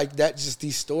 Yeah, like that. Just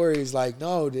these stories. Like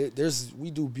no,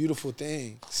 we do beautiful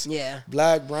things. Yeah,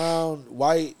 black, brown,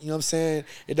 white. You know what I'm saying?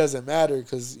 It doesn't matter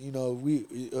because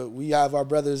we have our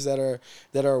brothers that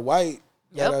are white.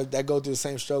 That go through the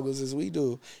same struggles as we do. You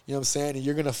know what I'm saying? And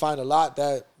you're going to find a lot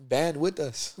that band with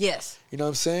us. Yes. You know what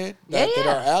I'm saying? That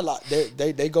are allies.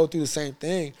 They go through the same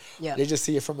thing. Yeah. They just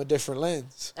see it from a different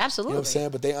lens. Absolutely. You know what I'm saying?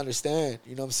 But they understand.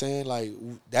 You know what I'm saying? Like,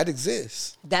 that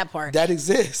exists. That part. That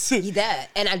exists. That.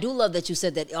 And I do love that you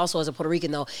said that also as a Puerto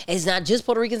Rican, though. It's not just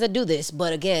Puerto Ricans that do this.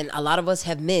 But again, a lot of us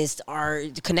have missed our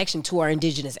connection to our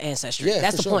indigenous ancestry. Yeah,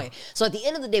 that's the point. So at the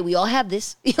end of the day, we all have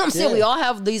this. You know what I'm saying? We all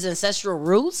have these ancestral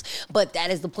roots. But that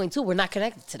is the point, too. We're not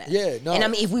connected to that. Yeah, no. And I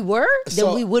mean, if we were,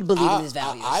 then we would believe in these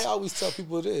values. I always tell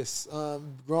people this.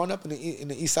 Growing up in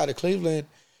the east side of Cleveland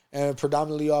and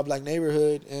predominantly all black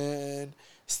neighborhood and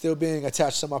still being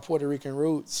attached to my Puerto Rican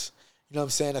roots, you know what I'm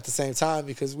saying, at the same time,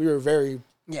 because we were very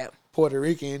Puerto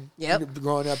Rican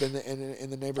growing up in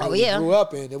the neighborhood we grew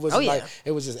up in. It wasn't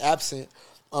it was just absent.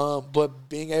 But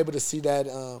being able to see that,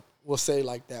 we'll say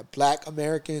like that black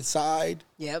American side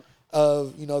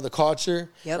of, the culture,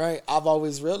 right? I've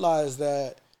always realized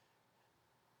that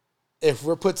if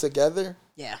we're put together,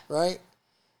 right,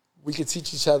 we could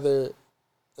teach each other,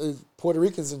 Puerto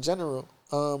Ricans in general,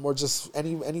 or just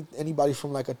anybody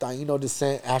from like a Taino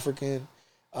descent, African,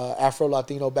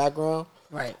 Afro-Latino background,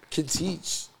 right, can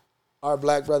teach our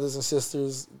black brothers and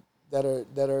sisters that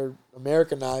are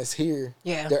Americanized here,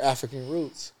 their African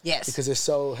roots. Yes. Because it's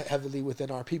so heavily within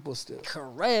our people still.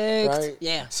 Correct. Right?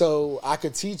 Yeah. So I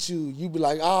could teach you be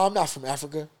like, oh, I'm not from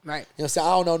Africa. Right. You know what I'm saying?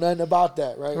 I don't know nothing about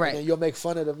that, right? Right. And then you'll make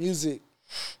fun of the music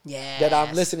that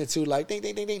I'm listening to, like ding,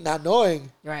 ding, ding, ding, not knowing.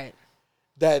 Right.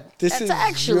 That this is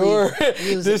your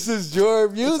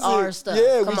music. It's our stuff.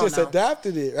 Yeah, we just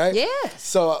adapted it, right? Yeah.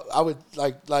 So I would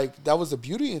like that was the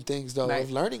beauty in things though, of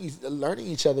learning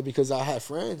each other, because I had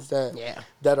friends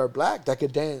that are black that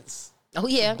could dance. Oh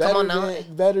yeah, come on now.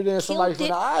 Better than somebody from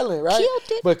the island, right? Killed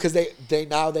it. Because they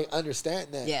now understand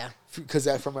that. Yeah. Because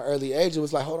that from an early age it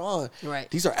was like, hold on,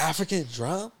 right? These are African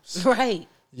drums, right?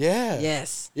 Yeah.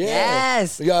 Yes. Yeah.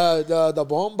 Yes. The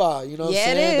bomba, you know what I'm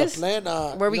saying? It is. The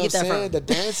plena. Where we you know get that what I'm saying? from?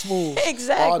 The dance move.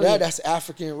 Exactly. All that's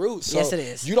African roots. So Yes, it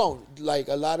is. You don't, like,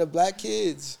 a lot of black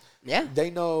kids, Yeah. they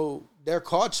know their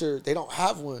culture. They don't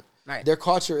have one. Right. Their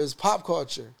culture is pop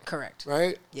culture. Correct.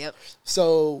 Right? Yep.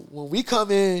 So when we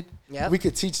come in, Yep. we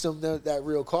could teach them that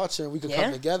real culture, and we could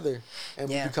come together, and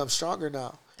we become stronger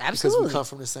now. Absolutely. Because we come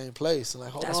from the same place. And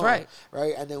like, hold That's on. right.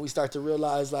 Right? And then we start to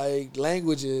realize, like,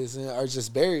 languages are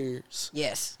just barriers.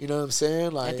 Yes. You know what I'm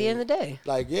saying? Like, At the end of the day.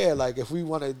 like, yeah, like, if we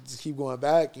want to keep going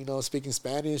back, you know, speaking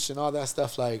Spanish and all that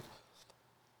stuff, like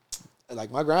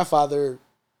my grandfather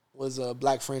was a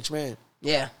black French man.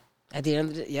 Yeah. At the end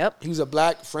of the day. Yep. He was a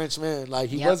black French man. Like,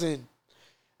 he wasn't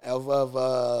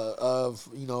of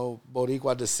you know,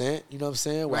 Boricua descent. You know what I'm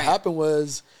saying? What happened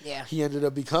was he ended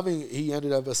up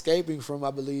escaping from, I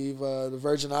believe, the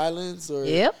Virgin Islands or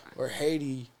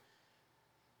Haiti.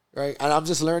 Right? And I'm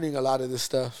just learning a lot of this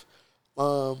stuff.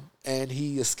 And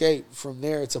he escaped from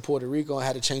there to Puerto Rico and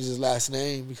had to change his last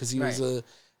name because he was a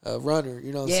runner.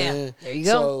 You know what I'm saying? There you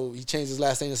go. So he changed his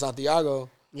last name to Santiago.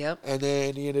 Yep. And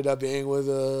then he ended up being with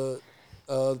a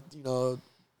you know,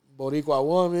 Boricua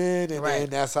woman, and then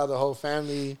that's how the whole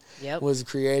family was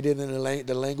created, and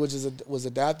the language was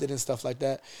adapted and stuff like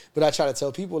that. But I try to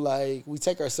tell people, like, we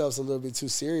take ourselves a little bit too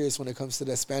serious when it comes to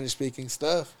that Spanish-speaking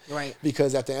stuff. Right.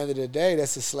 Because at the end of the day,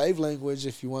 that's a slave language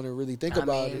if you want to really think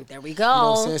about it. There we go. You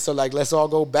know what I'm saying? So, like, let's all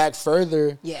go back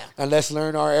further. Yeah. And let's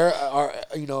learn our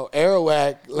you know,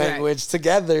 Arawak language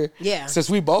together. Yeah.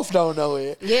 Since we both don't know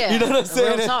it. Yeah. You know what I'm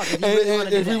saying? Real talk.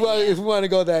 If we want to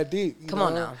go that deep. Come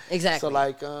on now. Exactly. So,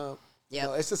 like, you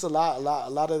know, it's just a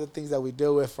lot of the things that we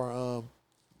deal with are,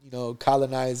 you know,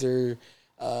 colonizer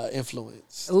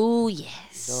influence. Oh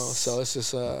yes. You know, so it's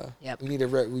just we need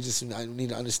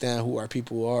to understand who our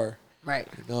people are. Right.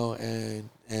 You know, and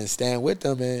stand with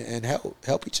them and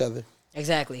help each other.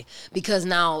 Exactly. Because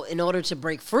now, in order to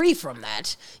break free from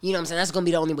that, you know what I'm saying, that's going to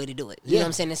be the only way to do it. You know what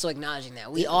I'm saying? And so acknowledging that.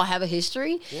 We all have a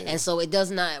history, and so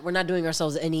we're not doing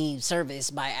ourselves any service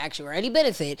by action or any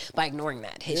benefit by ignoring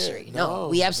that history. No,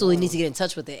 we absolutely need to get in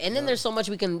touch with it. And then there's so much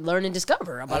we can learn and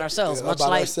discover about ourselves. About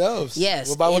ourselves.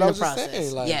 Yes, about what in I the was process.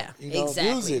 Just saying. Like, you know,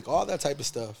 exactly. Music, all that type of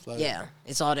stuff. Like,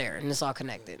 it's all there, and it's all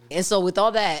connected. And so with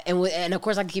all that, and of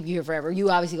course I can keep you here forever. You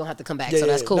obviously going to have to come back, so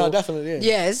that's cool. No, definitely,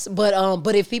 Yes, but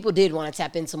if people did want to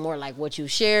tap into more like what you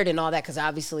shared and all that, because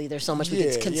obviously there's so much we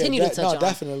can continue to touch on.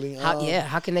 Definitely.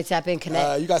 How can they tap in,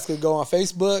 connect? You guys could go on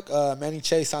Facebook, Manny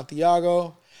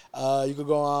Santiago. You could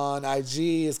go on IG.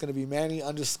 It's going to be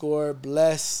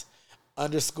Manny_bless_EM,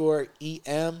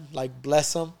 like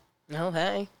bless him. Oh,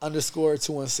 hey.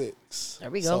 _216. There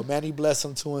we go. So Manny bless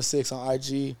him 216 on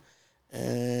IG.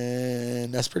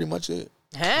 And that's pretty much it.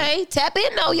 Hey, tap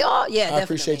in though, y'all. Yeah, definitely. I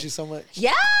appreciate you so much.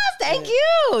 Yes, thank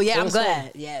you. Yeah, I'm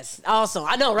glad. Yes, awesome.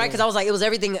 I know, right? Because I was like, it was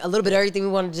everything, a little bit of everything we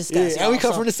wanted to discuss. Yeah, and we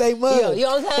come from the same mud. You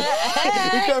know what I'm saying?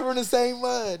 We come from the same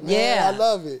mud. Man. Yeah, I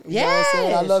love it. You know what I'm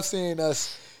saying? I love seeing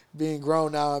us being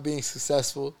grown now and being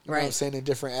successful. You know what I'm saying? In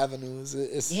different avenues.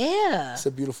 It's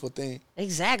a beautiful thing.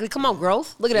 Exactly. Come on,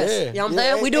 growth. Look at us. You know what I'm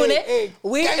saying? We doing it.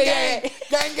 We gang.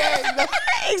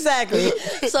 Exactly.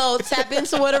 So tap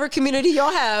into whatever community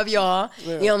y'all have, y'all.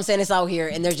 You know what I'm saying? It's out here,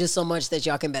 and there's just so much that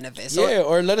y'all can benefit. So,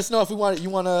 or let us know if you want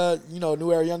to, you know,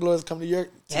 New Era Young Lords come to your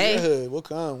hood. We'll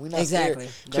come. We're not scared.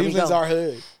 Cleveland's our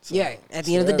hood. So, at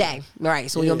the end of the day. All right,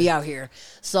 so we're going to be out here.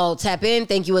 So tap in.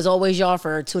 Thank you as always, y'all,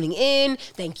 for tuning in.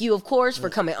 Thank you, of course,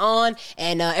 for coming on.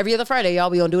 And every other Friday,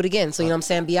 y'all, we going to do it again. So, you know what I'm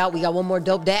saying? Be out. We got one more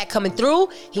dope dad coming through.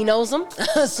 He knows them.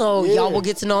 So y'all will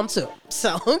get to know him too.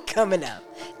 So coming up.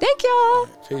 Thank y'all.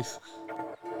 Peace.